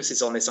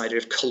focuses on this idea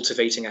of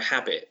cultivating a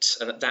habit,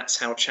 and that's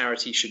how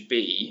charity should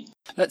be.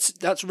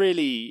 That's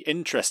really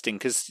interesting,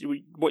 because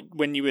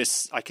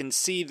I can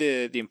see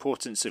the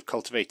importance of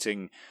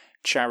cultivating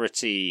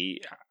charity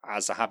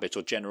as a habit,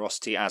 or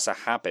generosity as a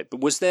habit.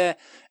 But was there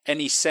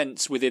any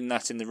sense within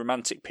that in the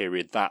Romantic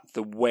period that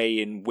the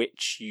way in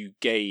which you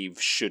gave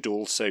should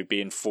also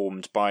be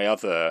informed by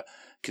other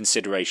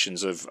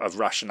considerations of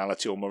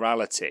rationality or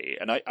morality?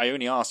 And I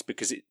only ask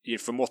because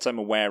from what I'm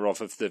aware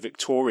of the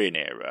Victorian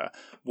era,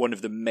 one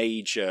of the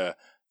major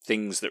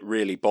things that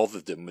really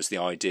bothered them was the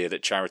idea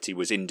that charity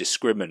was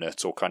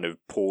indiscriminate or kind of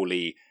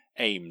poorly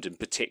aimed, and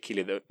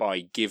particularly that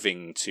by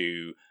giving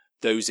to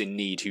those in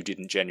need who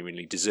didn't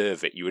genuinely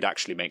deserve it, you would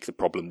actually make the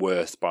problem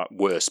worse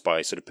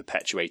by sort of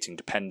perpetuating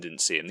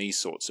dependency and these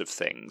sorts of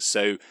things.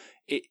 So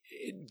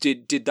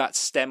did that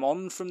stem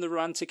on from the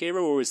Romantic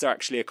era, or is there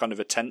actually a kind of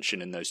a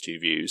tension in those two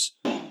views?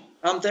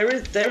 There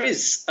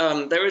is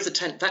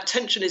that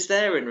tension is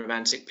there in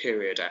Romantic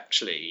period,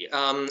 actually,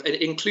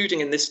 including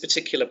in this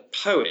particular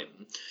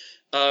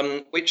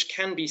poem, which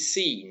can be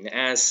seen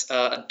as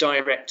a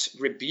direct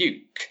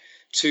rebuke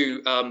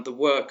to the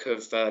work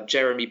of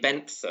Jeremy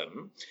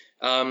Bentham,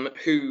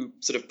 who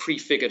sort of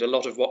prefigured a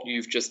lot of what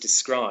you've just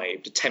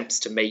described, attempts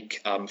to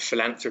make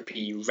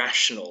philanthropy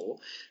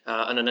rational,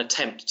 and an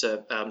attempt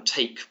to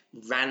take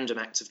random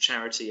acts of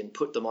charity and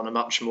put them on a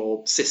much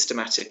more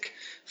systematic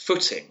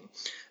footing.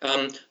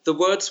 The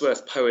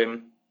Wordsworth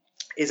poem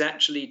is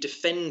actually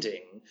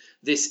defending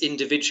this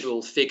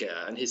individual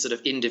figure and his sort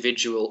of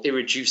individual,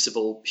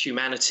 irreducible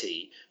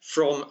humanity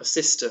from a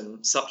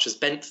system such as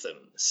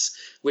Bentham's,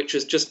 which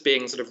was just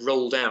being sort of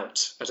rolled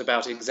out at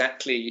about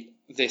exactly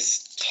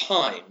this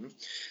time.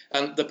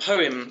 And the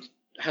poem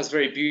has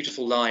very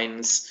beautiful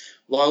lines.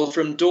 While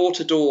from door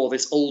to door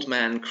this old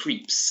man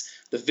creeps,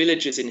 the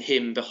villagers in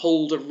him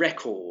behold a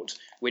record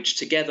which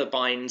together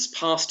binds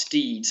past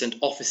deeds and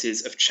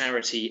offices of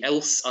charity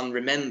else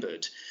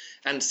unremembered,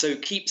 and so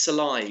keeps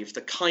alive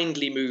the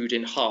kindly mood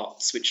in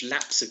hearts which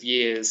lapse of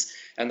years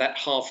and that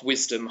half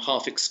wisdom,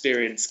 half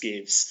experience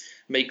gives,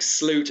 makes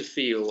slow to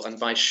feel and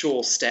by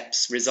sure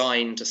steps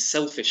resign to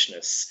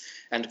selfishness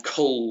and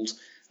cold,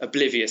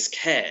 oblivious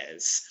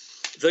cares.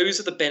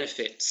 Those are the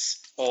benefits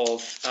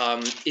of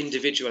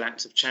individual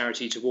acts of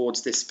charity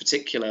towards this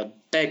particular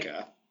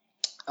beggar.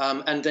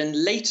 And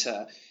then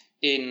later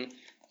in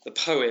the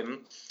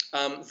poem,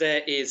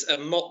 there is a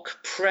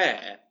mock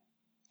prayer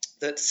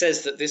that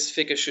says that this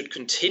figure should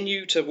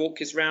continue to walk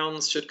his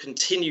rounds, should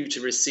continue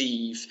to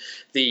receive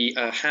the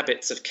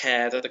habits of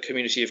care that the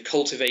community have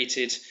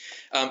cultivated.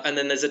 And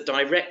then there's a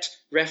direct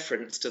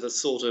reference to the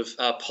sort of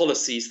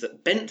policies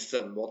that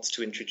Bentham wants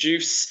to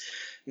introduce.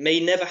 May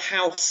never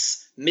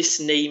house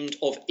misnamed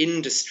of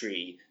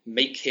industry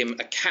make him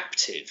a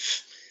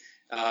captive.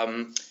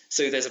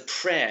 So there's a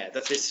prayer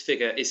that this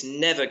figure is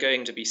never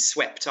going to be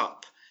swept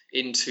up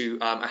into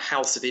a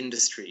house of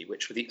industry,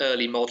 which were the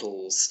early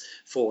models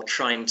for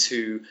trying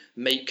to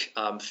make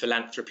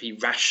philanthropy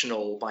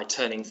rational by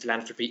turning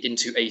philanthropy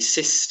into a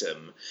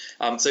system.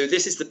 So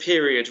this is the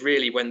period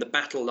really when the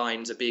battle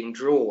lines are being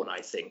drawn,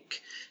 I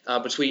think,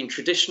 between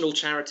traditional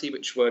charity,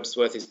 which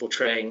Wordsworth is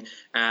portraying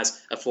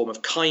as a form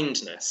of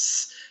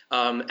kindness,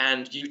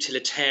 and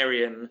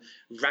utilitarian,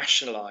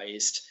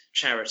 rationalised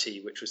charity,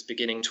 which was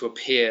beginning to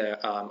appear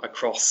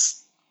across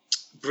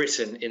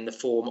Britain in the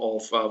form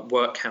of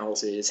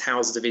workhouses,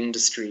 houses of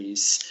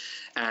industries,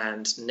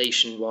 and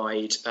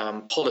nationwide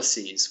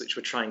policies which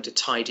were trying to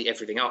tidy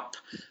everything up,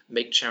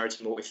 make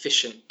charity more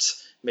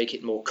efficient, make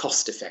it more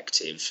cost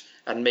effective,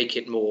 and make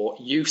it more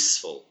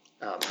useful,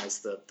 as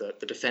the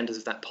defenders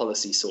of that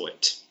policy saw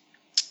it.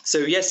 So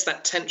yes,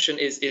 that tension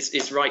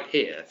is right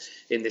here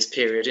in this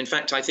period. In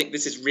fact, I think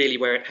this is really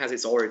where it has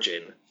its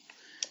origin,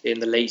 in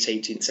the late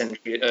 18th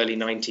century, early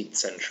 19th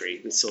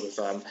century, this sort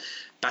of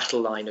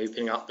battle line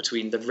opening up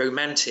between the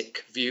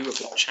romantic view of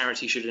what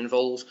charity should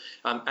involve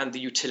and the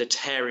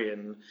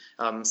utilitarian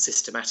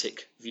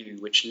systematic view,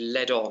 which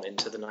led on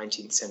into the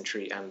 19th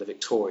century and the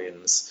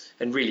Victorians,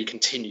 and really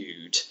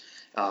continued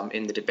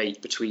in the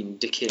debate between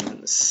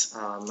Dickens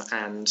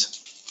and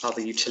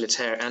other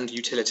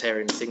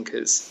utilitarian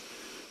thinkers.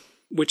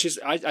 Which is,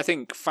 I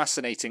think,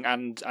 fascinating,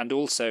 and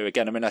also,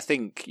 again, I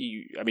think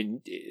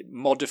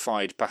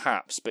modified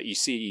perhaps, but you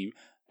see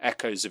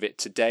echoes of it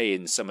today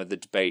in some of the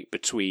debate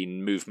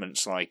between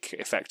movements like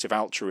effective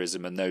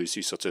altruism and those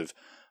who sort of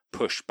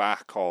push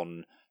back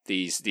on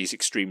these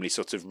extremely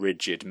sort of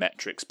rigid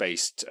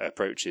metrics-based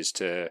approaches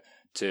to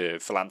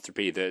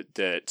philanthropy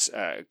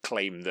that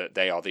claim that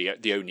they are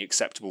the only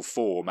acceptable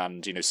form,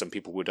 and some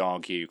people would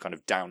argue kind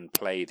of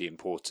downplay the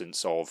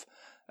importance of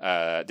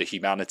the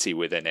humanity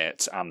within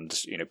it,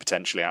 and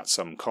potentially at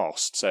some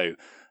cost. So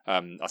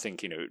I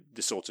think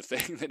the sort of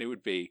thing that it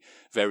would be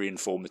very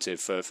informative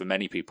for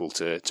many people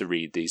to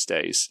read these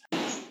days.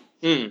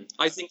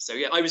 I think so.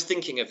 Yeah, I was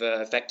thinking of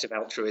effective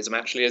altruism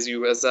actually as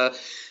I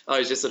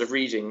was just sort of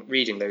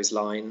reading those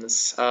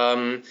lines,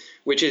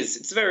 which is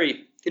it's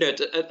very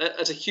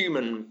at a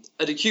human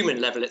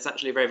level, it's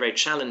actually a very, very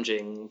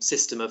challenging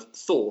system of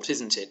thought,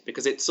 isn't it?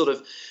 Because it's sort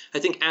of, I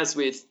think, as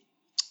with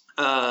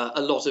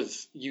a lot of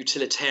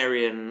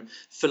utilitarian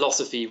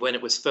philosophy when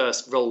it was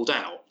first rolled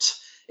out,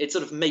 it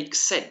sort of makes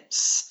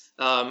sense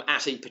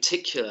at a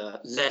particular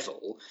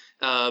level,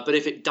 but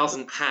if it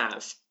doesn't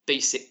have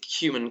basic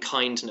human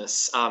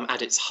kindness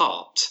at its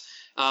heart,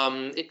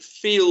 it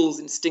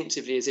feels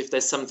instinctively as if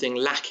there's something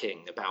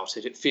lacking about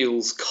it. It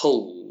feels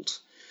cold.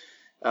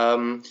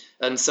 And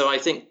so I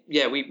think,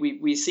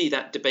 we see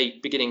that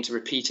debate beginning to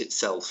repeat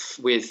itself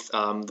with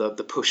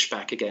the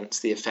pushback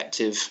against the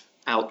effective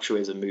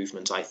altruism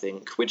movement, I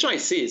think, which I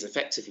see as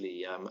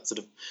effectively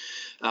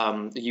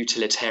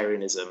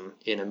utilitarianism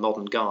in a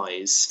modern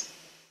guise.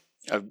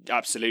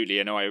 Absolutely,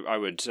 and I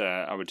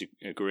would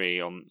agree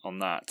on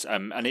that.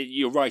 And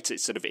you're right;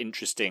 it's sort of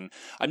interesting.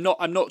 I'm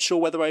not sure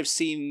whether I've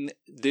seen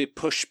the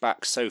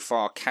pushback so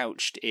far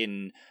couched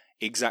in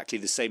exactly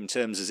the same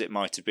terms as it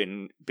might have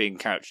been being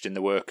couched in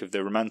the work of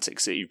the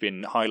Romantics that you've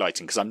been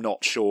highlighting, because I'm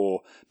not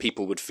sure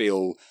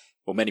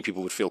many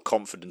people would feel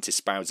confident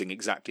espousing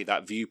exactly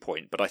that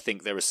viewpoint. But I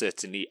think there are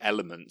certainly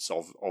elements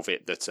of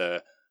it that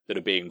are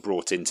being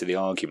brought into the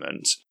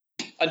argument.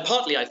 And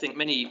partly, I think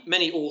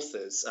many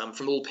authors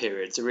from all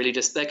periods are really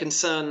just they're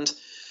concerned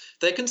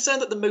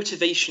that the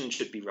motivation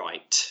should be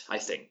right, I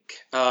think,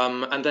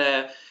 and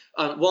they're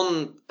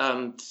one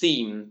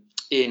theme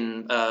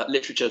in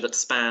literature that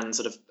spans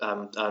sort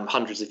of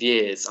hundreds of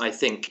years, I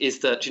think, is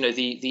that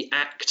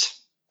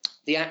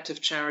the act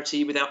of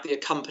charity without the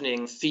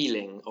accompanying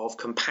feeling of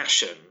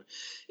compassion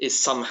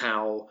is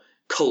somehow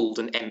cold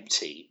and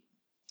empty.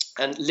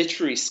 And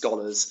literary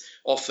scholars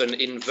often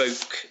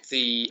invoke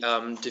the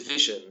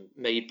division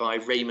made by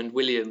Raymond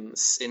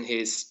Williams in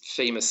his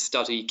famous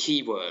study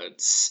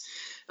Keywords,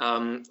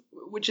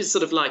 which is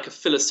sort of like a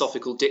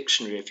philosophical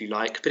dictionary, if you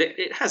like, but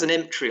it has an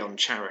entry on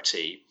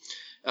charity.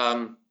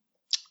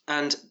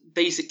 And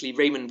basically,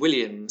 Raymond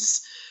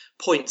Williams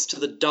points to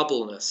the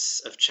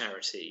doubleness of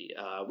charity,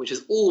 which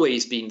has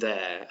always been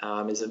there,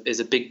 is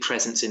a big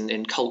presence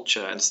in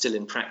culture and still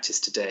in practice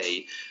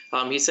today.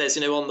 He says,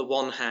 on the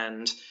one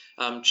hand,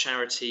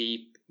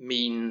 charity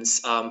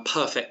means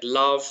perfect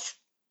love.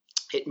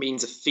 It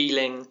means a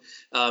feeling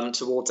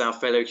towards our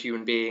fellow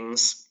human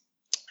beings.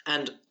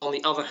 And on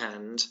the other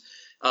hand,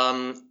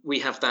 we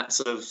have that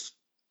sort of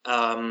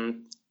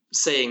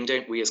saying,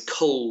 don't we, as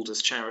cold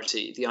as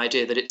charity, the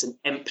idea that it's an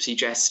empty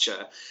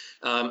gesture,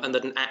 and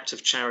that an act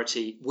of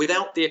charity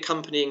without the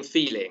accompanying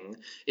feeling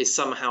is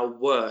somehow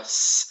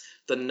worse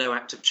than no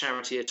act of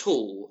charity at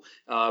all,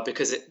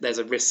 because there's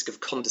a risk of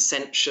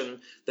condescension,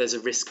 there's a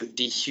risk of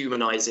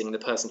dehumanizing the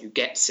person who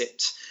gets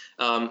it,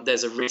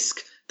 there's a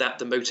risk that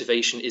the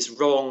motivation is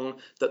wrong,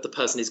 that the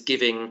person is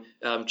giving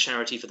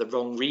charity for the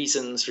wrong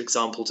reasons, for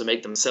example, to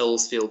make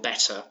themselves feel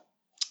better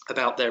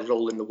about their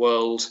role in the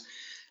world.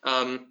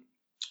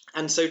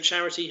 And so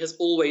charity has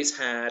always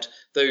had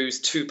those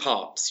two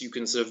parts. You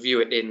can sort of view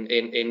it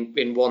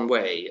in one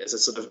way, as a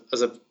sort of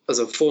as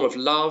a form of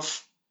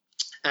love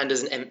and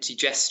as an empty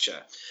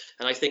gesture.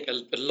 And I think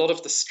a lot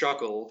of the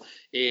struggle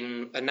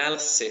in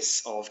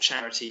analysis of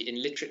charity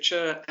in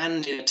literature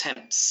and in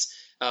attempts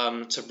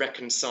to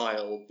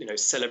reconcile,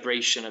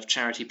 celebration of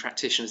charity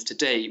practitioners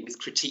today with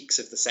critiques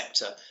of the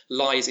sector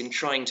lies in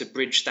trying to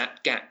bridge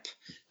that gap.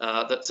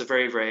 That's a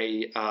very,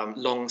 very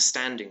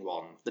long-standing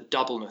one, the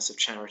doubleness of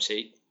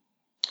charity.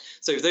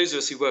 So those of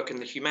us who work in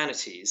the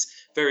humanities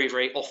very,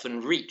 very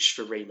often reach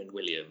for Raymond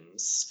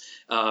Williams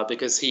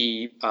because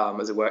he,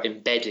 as it were,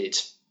 embedded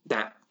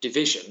that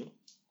division.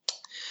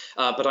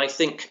 But I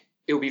think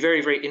it will be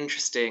very, very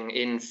interesting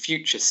in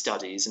future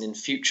studies and in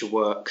future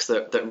work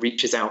that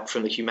reaches out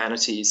from the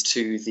humanities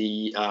to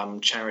the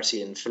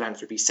charity and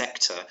philanthropy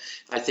sector.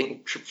 I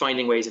think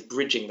finding ways of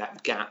bridging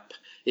that gap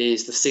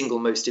is the single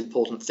most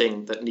important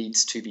thing that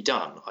needs to be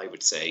done, I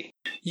would say.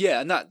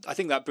 Yeah, and I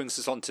think that brings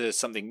us on to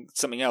something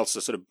else,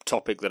 a sort of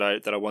topic that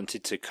I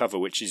wanted to cover,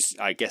 which is,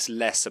 I guess,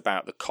 less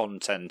about the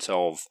content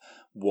of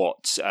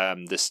what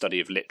the study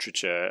of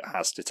literature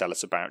has to tell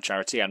us about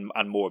charity, and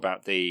more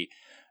about the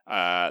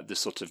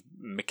sort of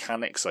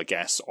mechanics, I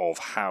guess, of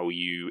how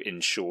you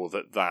ensure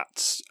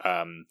that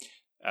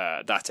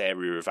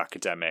area of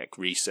academic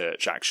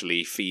research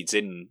actually feeds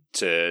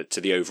into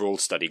the overall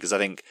study. Because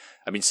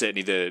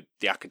certainly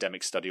the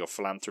academic study of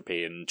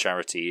philanthropy and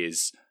charity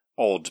is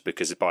odd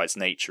because by its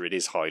nature it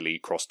is highly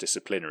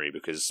cross-disciplinary,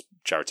 because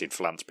charity and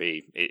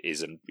philanthropy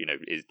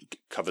it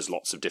covers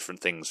lots of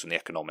different things, from the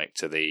economic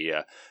to the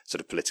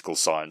sort of political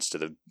science to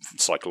the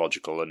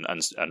psychological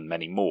and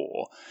many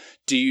more.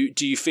 Do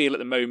you feel at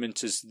the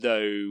moment as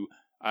though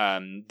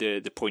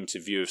the point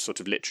of view of sort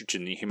of literature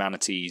and the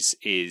humanities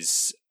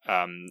is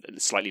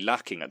slightly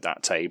lacking at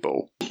that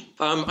table?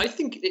 I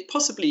think it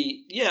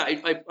possibly,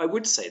 I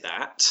would say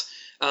that.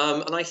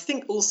 And I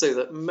think also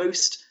that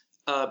most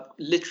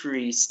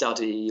literary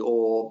study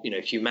or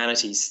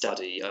humanities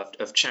study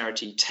of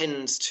charity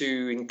tends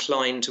to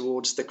incline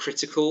towards the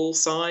critical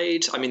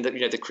side. I mean,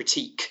 the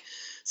critique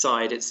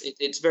side.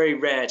 It's very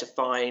rare to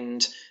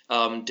find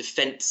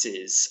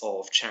defences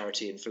of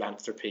charity and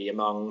philanthropy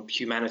among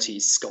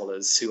humanities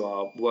scholars who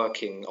are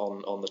working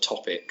on the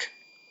topic,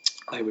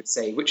 I would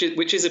say, which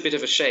is a bit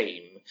of a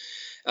shame.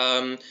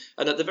 And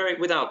at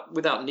the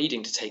without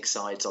needing to take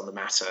sides on the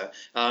matter,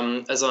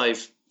 as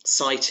I've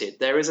cited,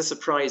 there is a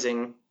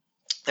surprising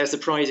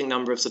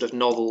number of sort of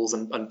novels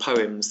and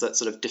poems that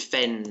sort of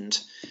defend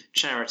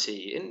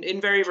charity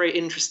in very, very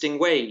interesting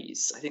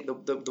ways. I think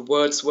the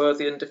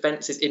Wordsworthian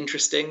defence is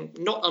interesting,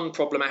 not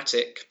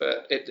unproblematic,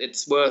 but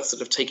it's worth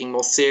sort of taking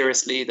more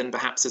seriously than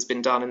perhaps has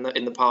been done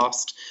in the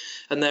past.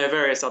 And there are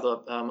various other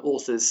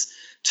authors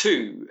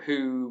too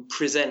who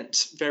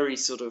present very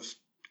sort of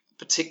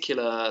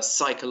particular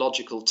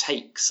psychological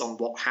takes on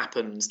what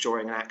happens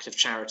during an act of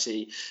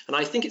charity. And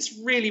I think it's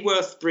really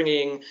worth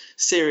bringing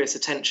serious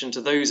attention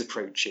to those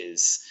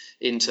approaches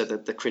into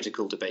the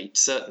critical debate,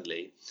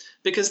 certainly,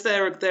 because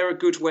they're a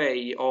good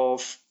way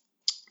of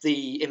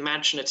the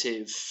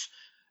imaginative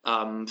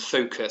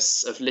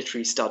focus of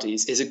literary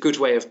studies is a good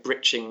way of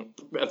bridging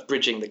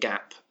the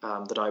gap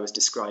that I was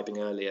describing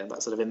earlier,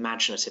 that sort of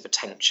imaginative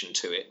attention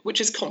to it,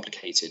 which is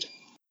complicated.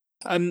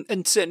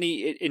 And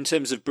certainly in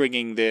terms of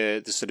bringing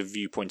the sort of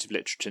viewpoint of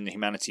literature and the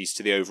humanities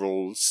to the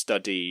overall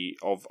study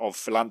of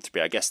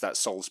philanthropy, I guess that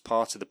solves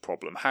part of the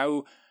problem.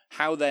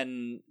 How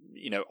then,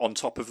 on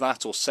top of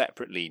that or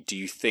separately, do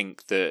you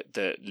think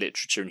that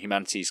literature and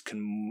humanities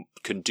can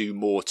do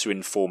more to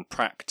inform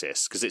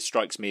practice? Because it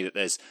strikes me that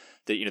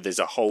there's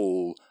a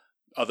whole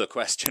other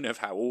question of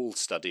how all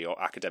study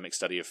or academic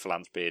study of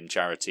philanthropy and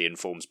charity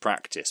informs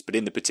practice, but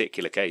in the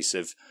particular case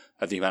of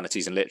the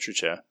humanities and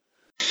literature.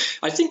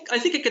 I think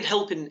it can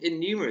help in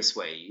numerous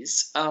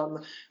ways.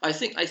 I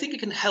think it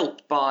can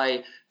help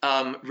by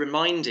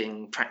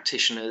reminding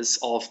practitioners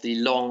of the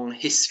long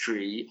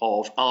history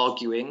of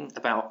arguing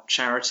about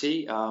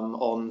charity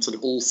on sort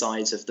of all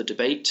sides of the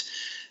debate.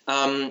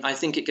 I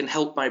think it can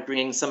help by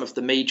bringing some of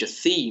the major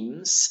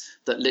themes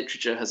that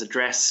literature has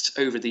addressed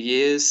over the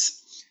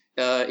years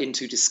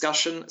into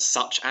discussion,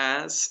 such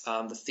as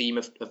the theme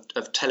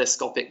of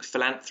telescopic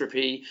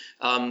philanthropy,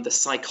 the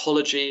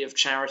psychology of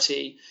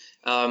charity,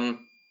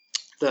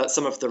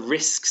 some of the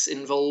risks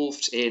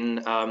involved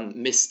in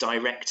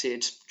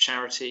misdirected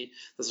charity,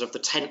 the sort of the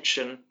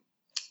tension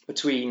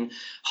between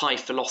high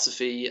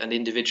philosophy and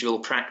individual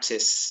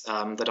practice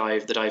that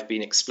I've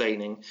been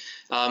explaining.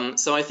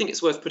 So I think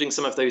it's worth putting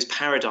some of those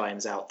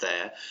paradigms out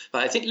there.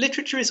 But I think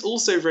literature is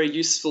also very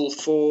useful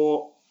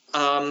for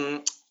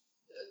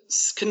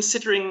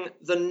considering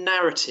the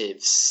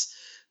narratives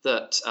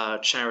that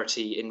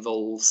charity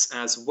involves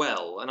as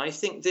well. And I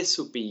think this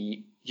would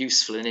be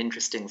useful and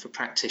interesting for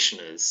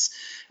practitioners.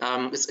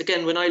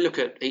 Again, when I look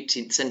at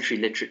 18th century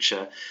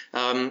literature,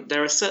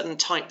 there are certain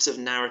types of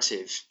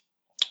narrative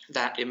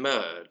that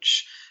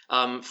emerge.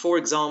 For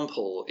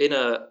example,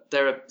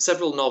 there are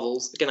several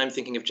novels, again, I'm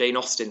thinking of Jane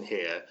Austen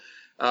here.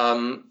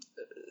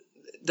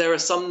 There are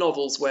some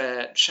novels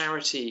where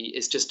charity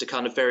is just a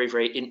kind of very,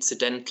 very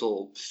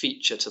incidental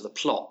feature to the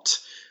plot,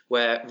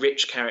 where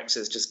rich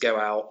characters just go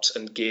out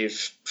and give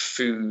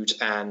food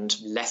and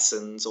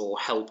lessons or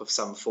help of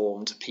some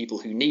form to people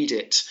who need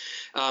it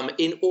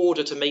in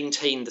order to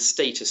maintain the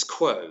status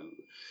quo.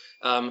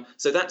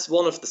 So that's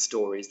one of the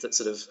stories that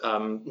sort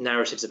of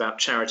narratives about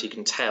charity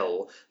can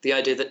tell, the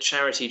idea that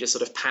charity just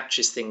sort of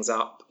patches things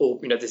up, or,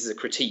 this is a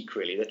critique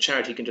really, that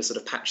charity can just sort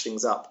of patch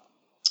things up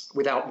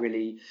without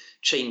really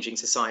changing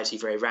society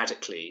very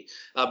radically.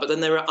 But then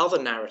there are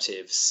other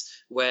narratives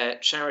where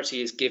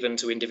charity is given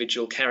to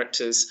individual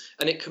characters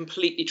and it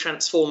completely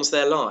transforms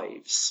their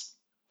lives.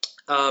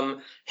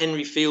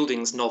 Henry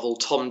Fielding's novel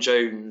Tom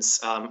Jones,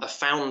 A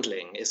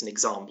Foundling, is an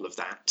example of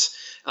that,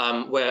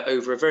 where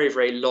over a very,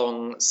 very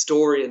long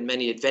story and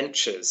many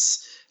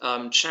adventures,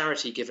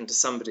 charity given to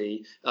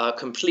somebody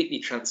completely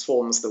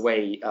transforms the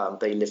way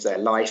they live their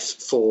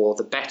life for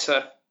the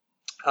better,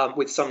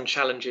 with some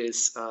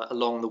challenges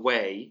along the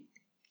way.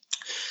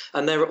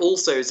 And there are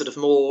also sort of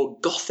more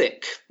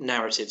Gothic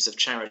narratives of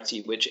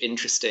charity, which are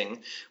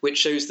interesting, which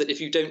shows that if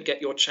you don't get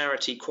your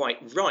charity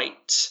quite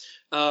right,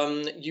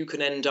 you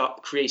can end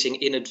up creating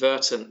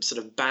inadvertent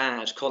sort of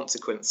bad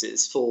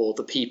consequences for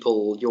the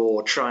people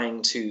you're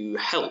trying to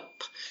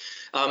help.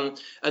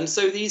 And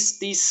so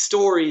these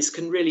stories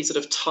can really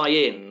sort of tie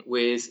in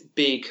with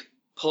big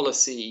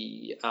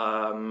policy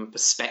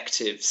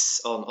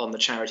perspectives on the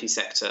charity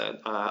sector,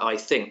 I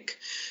think.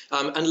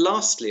 And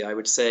lastly, I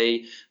would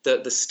say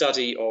that the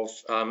study of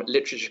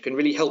literature can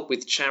really help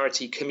with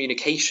charity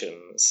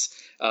communications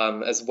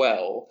as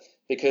well,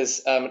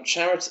 because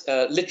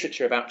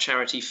literature about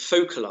charity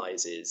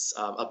focalizes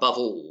above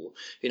all.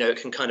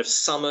 It can kind of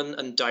summon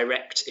and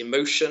direct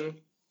emotion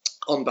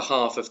on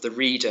behalf of the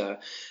reader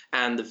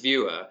and the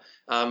viewer.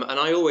 And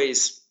I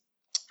always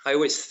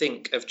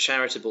think of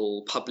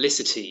charitable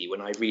publicity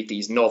when I read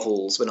these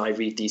novels, when I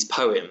read these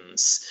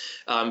poems,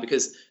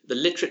 because the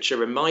literature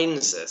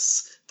reminds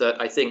us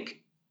that I think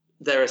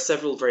there are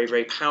several very,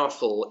 very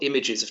powerful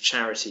images of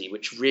charity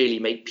which really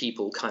make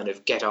people kind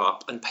of get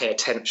up and pay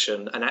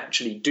attention and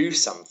actually do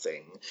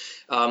something,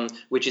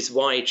 which is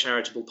why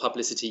charitable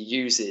publicity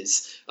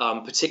uses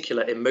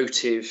particular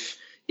emotive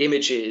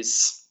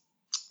images,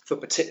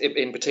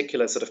 in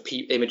particular sort of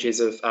images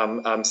of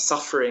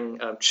suffering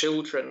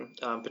children,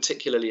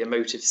 particularly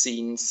emotive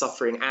scenes,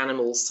 suffering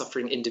animals,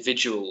 suffering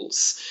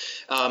individuals.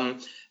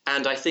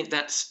 And I think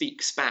that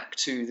speaks back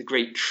to the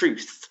great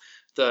truth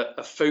that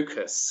a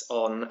focus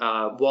on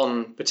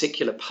one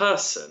particular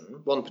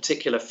person, one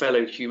particular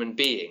fellow human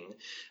being,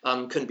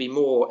 can be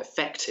more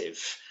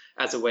effective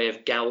as a way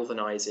of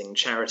galvanizing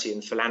charity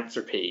and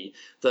philanthropy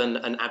than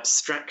an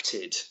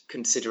abstracted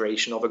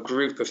consideration of a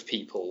group of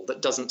people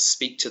that doesn't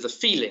speak to the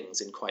feelings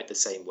in quite the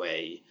same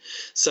way.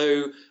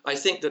 So I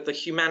think that the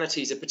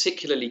humanities are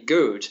particularly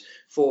good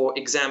for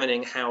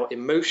examining how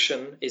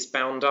emotion is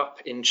bound up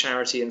in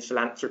charity and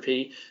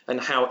philanthropy, and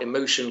how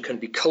emotion can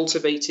be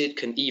cultivated,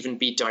 can even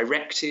be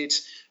directed,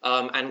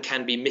 and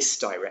can be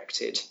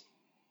misdirected.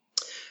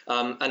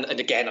 And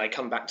again, I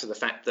come back to the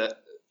fact that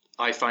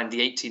I find the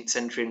 18th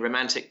century and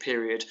Romantic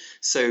period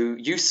so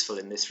useful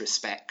in this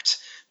respect,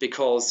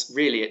 because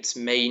really its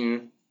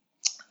main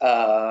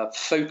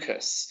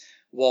focus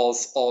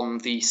was on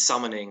the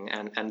summoning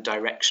and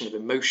direction of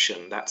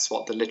emotion. That's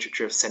what the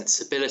literature of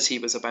sensibility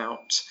was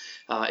about.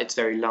 It's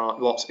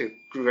what a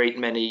great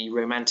many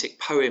Romantic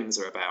poems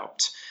are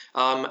about.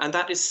 And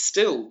that is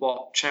still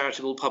what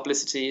charitable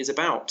publicity is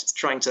about. It's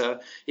trying to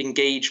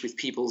engage with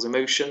people's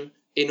emotion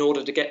in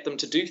order to get them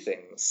to do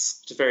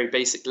things at a very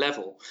basic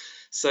level.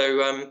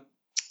 So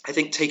I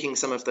think taking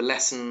some of the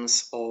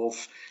lessons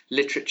of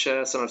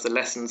literature, some of the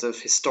lessons of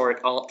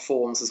historic art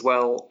forms as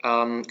well,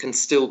 can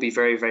still be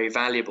very, very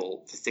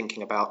valuable for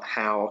thinking about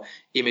how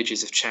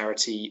images of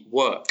charity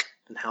work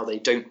and how they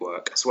don't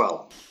work as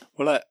well.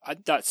 Well,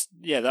 that's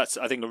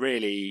I think a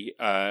really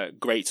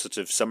great sort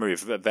of summary of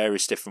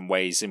various different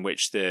ways in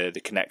which the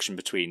connection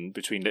between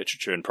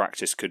literature and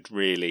practice could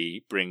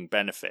really bring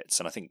benefits,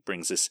 and I think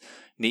brings us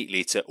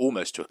neatly to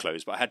almost to a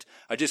close. But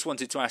I just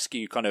wanted to ask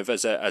you, kind of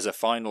as a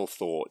final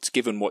thought,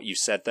 given what you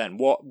said then,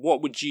 what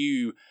would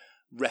you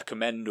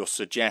recommend or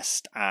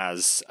suggest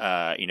as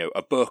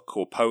a book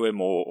or poem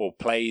or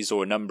plays,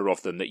 or a number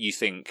of them, that you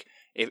think,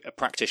 if a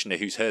practitioner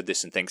who's heard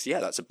this and thinks,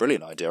 yeah, that's a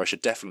brilliant idea, I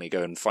should definitely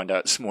go and find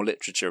out some more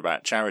literature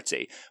about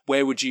charity,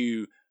 where would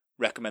you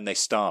recommend they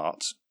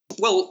start?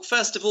 Well,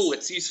 first of all,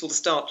 it's useful to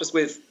start just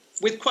with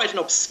quite an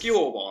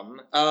obscure one.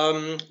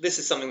 This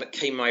is something that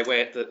came my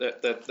way at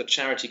the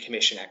Charity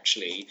Commission,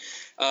 actually.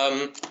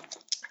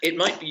 It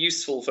might be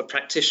useful for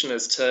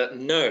practitioners to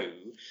know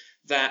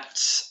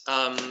that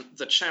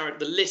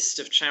the list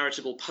of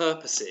charitable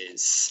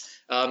purposes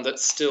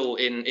that's still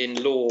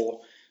in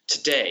law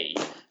today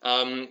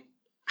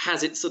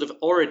has its sort of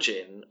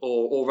origin,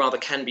 or rather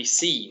can be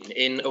seen,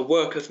 in a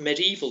work of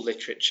medieval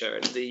literature,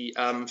 in the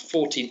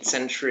 14th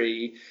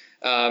century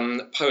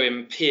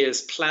poem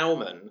Piers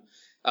Plowman,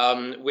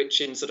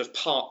 which in sort of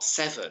part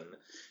 7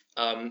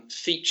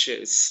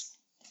 features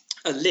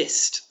a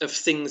list of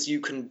things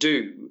you can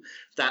do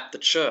that the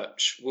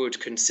church would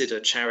consider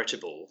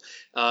charitable.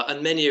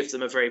 And many of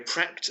them are very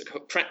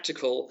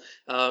practical,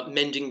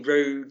 mending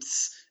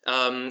roads,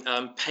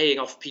 paying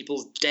off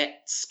people's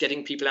debts,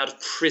 getting people out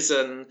of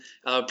prison,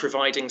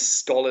 providing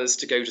scholars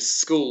to go to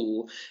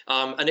school.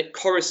 And it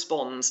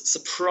corresponds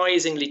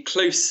surprisingly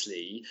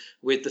closely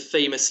with the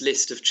famous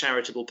list of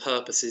charitable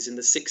purposes in the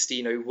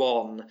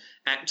 1601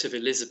 Act of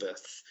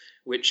Elizabeth,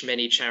 which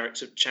many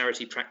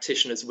charity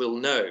practitioners will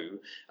know,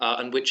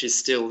 and which is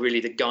still really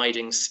the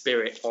guiding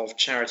spirit of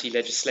charity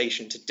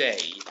legislation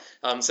today.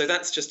 So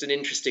that's just an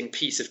interesting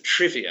piece of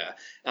trivia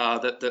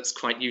that's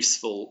quite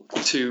useful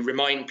to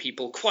remind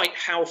people quite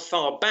how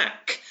far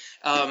back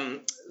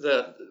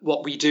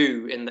what we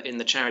do in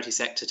the charity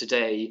sector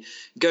today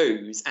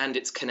goes, and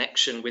its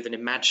connection with an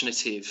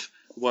imaginative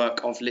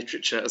work of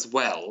literature as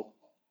well.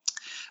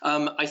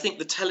 I think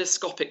the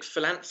telescopic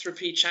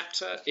philanthropy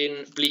chapter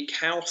in Bleak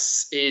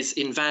House is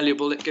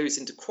invaluable. It goes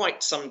into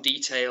quite some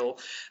detail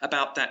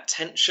about that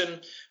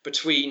tension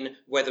between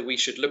whether we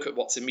should look at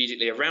what's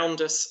immediately around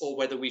us or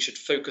whether we should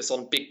focus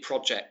on big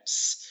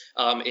projects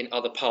in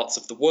other parts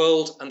of the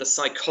world. And the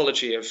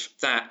psychology of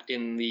that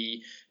in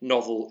the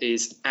novel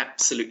is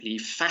absolutely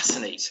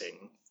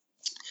fascinating.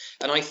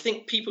 And I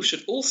think people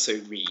should also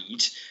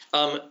read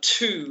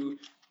two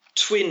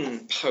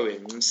twin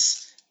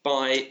poems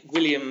by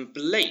William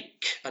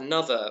Blake,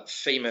 another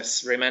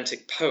famous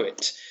romantic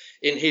poet,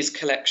 in his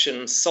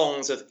collection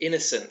Songs of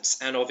Innocence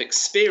and of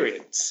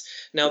Experience.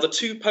 Now, the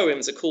two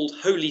poems are called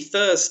Holy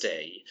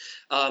Thursday,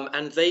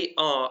 and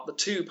the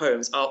two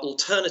poems are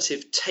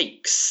alternative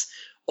takes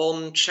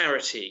on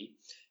charity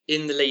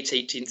in the late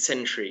 18th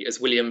century as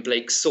William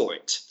Blake saw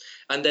it.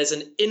 And there's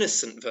an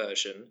innocent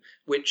version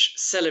which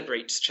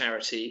celebrates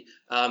charity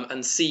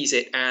and sees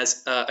it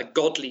as a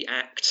godly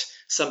act,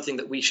 something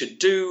that we should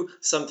do,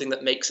 something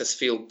that makes us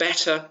feel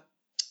better,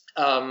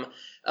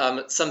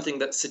 something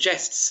that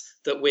suggests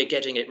that we're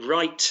getting it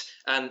right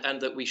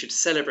and that we should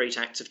celebrate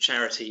acts of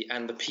charity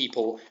and the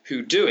people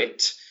who do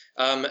it.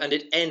 And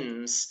it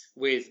ends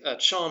with a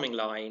charming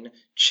line,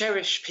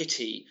 "Cherish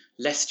pity,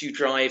 lest you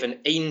drive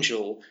an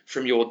angel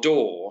from your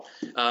door,"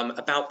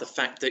 about the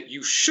fact that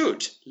you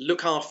should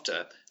look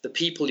after the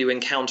people you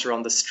encounter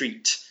on the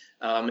street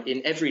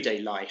in everyday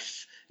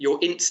life. Your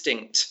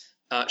instinct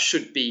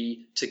should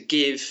be to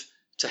give,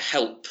 to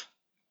help,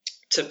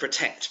 to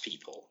protect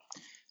people.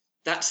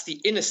 That's the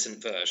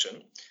innocent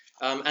version.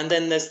 And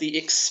then there's the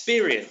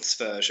experience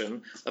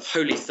version of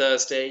Holy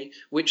Thursday,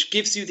 which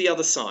gives you the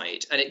other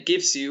side, and it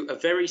gives you a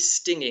very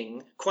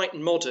stinging, quite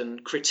modern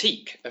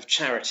critique of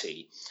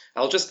charity.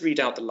 I'll just read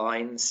out the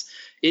lines.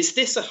 "Is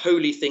this a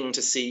holy thing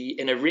to see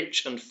in a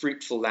rich and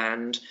fruitful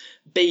land,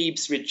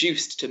 babes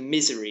reduced to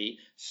misery,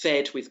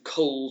 fed with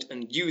cold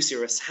and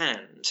usurious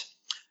hand?"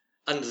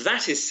 And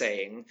that is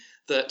saying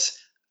that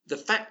the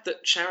fact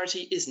that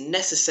charity is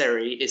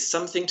necessary is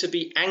something to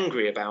be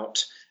angry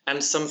about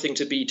and something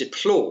to be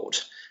deplored.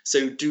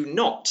 So do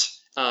not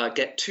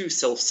get too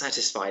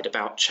self-satisfied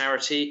about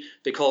charity,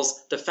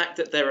 because the fact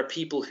that there are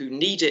people who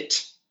need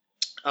it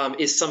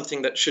is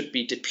something that should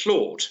be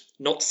deplored,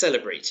 not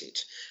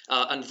celebrated.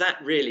 And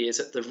that really is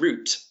at the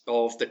root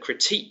of the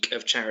critique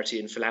of charity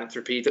and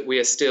philanthropy that we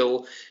are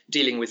still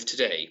dealing with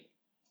today.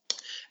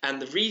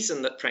 And the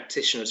reason that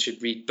practitioners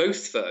should read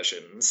both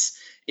versions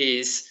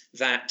is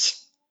that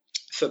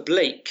for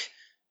Blake,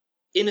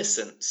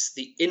 innocence,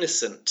 the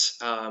innocent,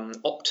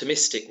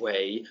 optimistic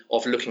way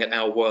of looking at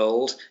our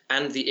world,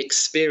 and the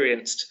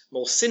experienced,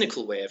 more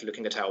cynical way of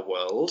looking at our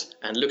world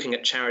and looking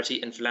at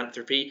charity and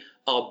philanthropy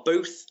are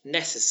both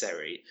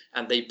necessary,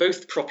 and they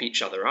both prop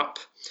each other up.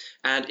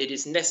 And it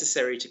is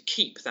necessary to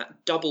keep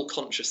that double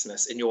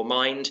consciousness in your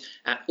mind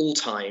at all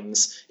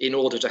times in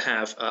order to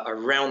have a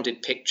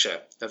rounded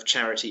picture of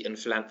charity and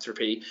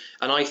philanthropy.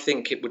 And I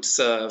think it would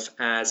serve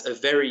as a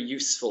very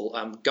useful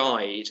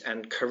guide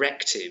and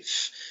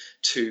corrective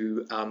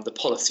to the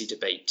policy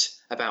debate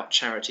about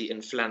charity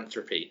and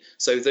philanthropy.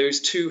 So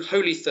those two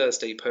Holy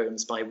Thursday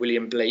poems by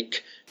William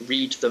Blake,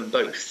 read them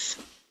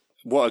both.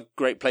 What a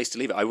great place to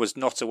leave it. I was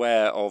not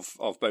aware of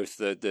both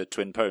the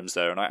twin poems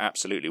there, and I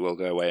absolutely will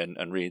go away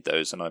and read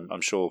those, and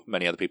I'm sure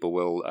many other people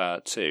will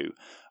too.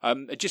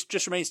 It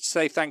just remains to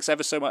say thanks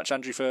ever so much,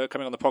 Andrew, for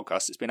coming on the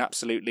podcast. It's been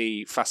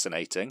absolutely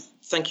fascinating.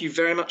 Thank you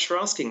very much for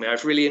asking me.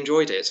 I've really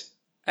enjoyed it.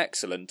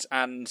 Excellent.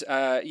 And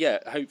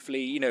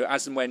hopefully,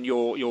 as and when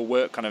your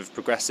work kind of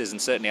progresses,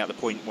 and certainly at the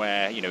point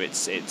where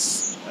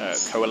it's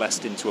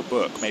coalesced into a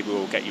book, maybe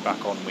we'll get you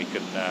back on. We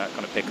can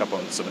kind of pick up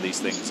on some of these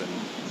things and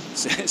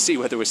see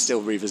whether we're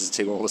still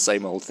revisiting all the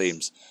same old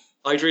themes.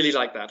 I'd really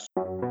like that.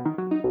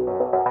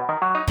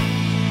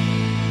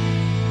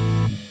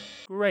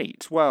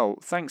 Great. Well,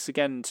 thanks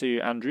again to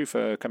Andrew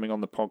for coming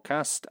on the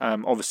podcast.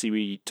 Obviously,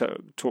 we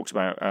talked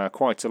about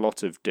quite a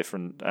lot of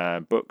different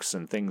books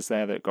and things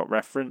there that got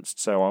referenced,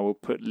 so I will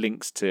put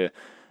links to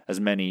as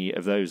many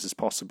of those as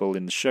possible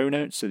in the show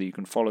notes so that you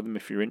can follow them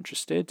if you're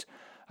interested.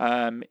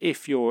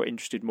 If you're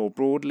interested more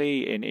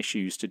broadly in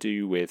issues to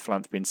do with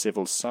philanthropy and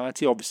civil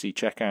society, obviously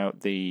check out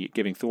the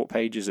Giving Thought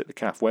pages at the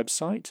CAF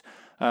website.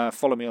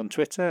 Follow me on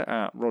Twitter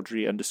at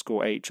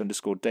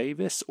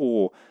Rodri_H_Davis,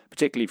 or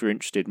particularly if you're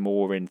interested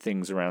more in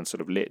things around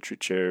sort of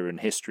literature and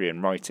history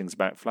and writings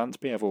about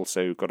philanthropy, I've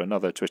also got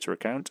another Twitter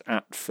account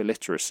at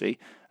Philiteracy,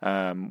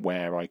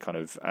 where I kind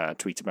of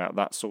tweet about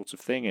that sort of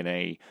thing in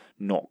a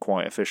not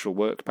quite official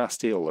work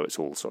capacity, although it's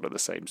all sort of the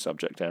same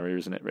subject area,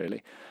 isn't it,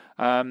 really?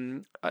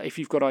 If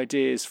you've got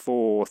ideas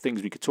for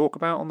things we could talk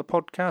about on the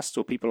podcast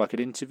or people I could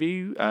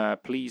interview,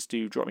 please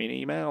do drop me an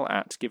email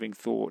at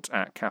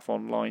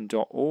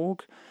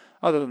givingthought@cafonline.org.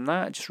 Other than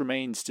that, it just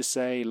remains to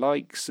say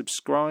like,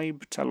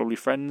 subscribe, tell all your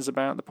friends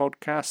about the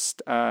podcast,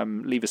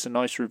 leave us a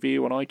nice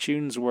review on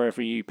iTunes or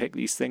wherever you pick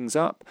these things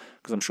up,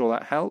 because I'm sure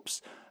that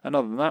helps. And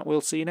other than that,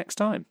 we'll see you next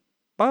time.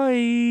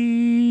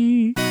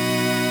 Bye!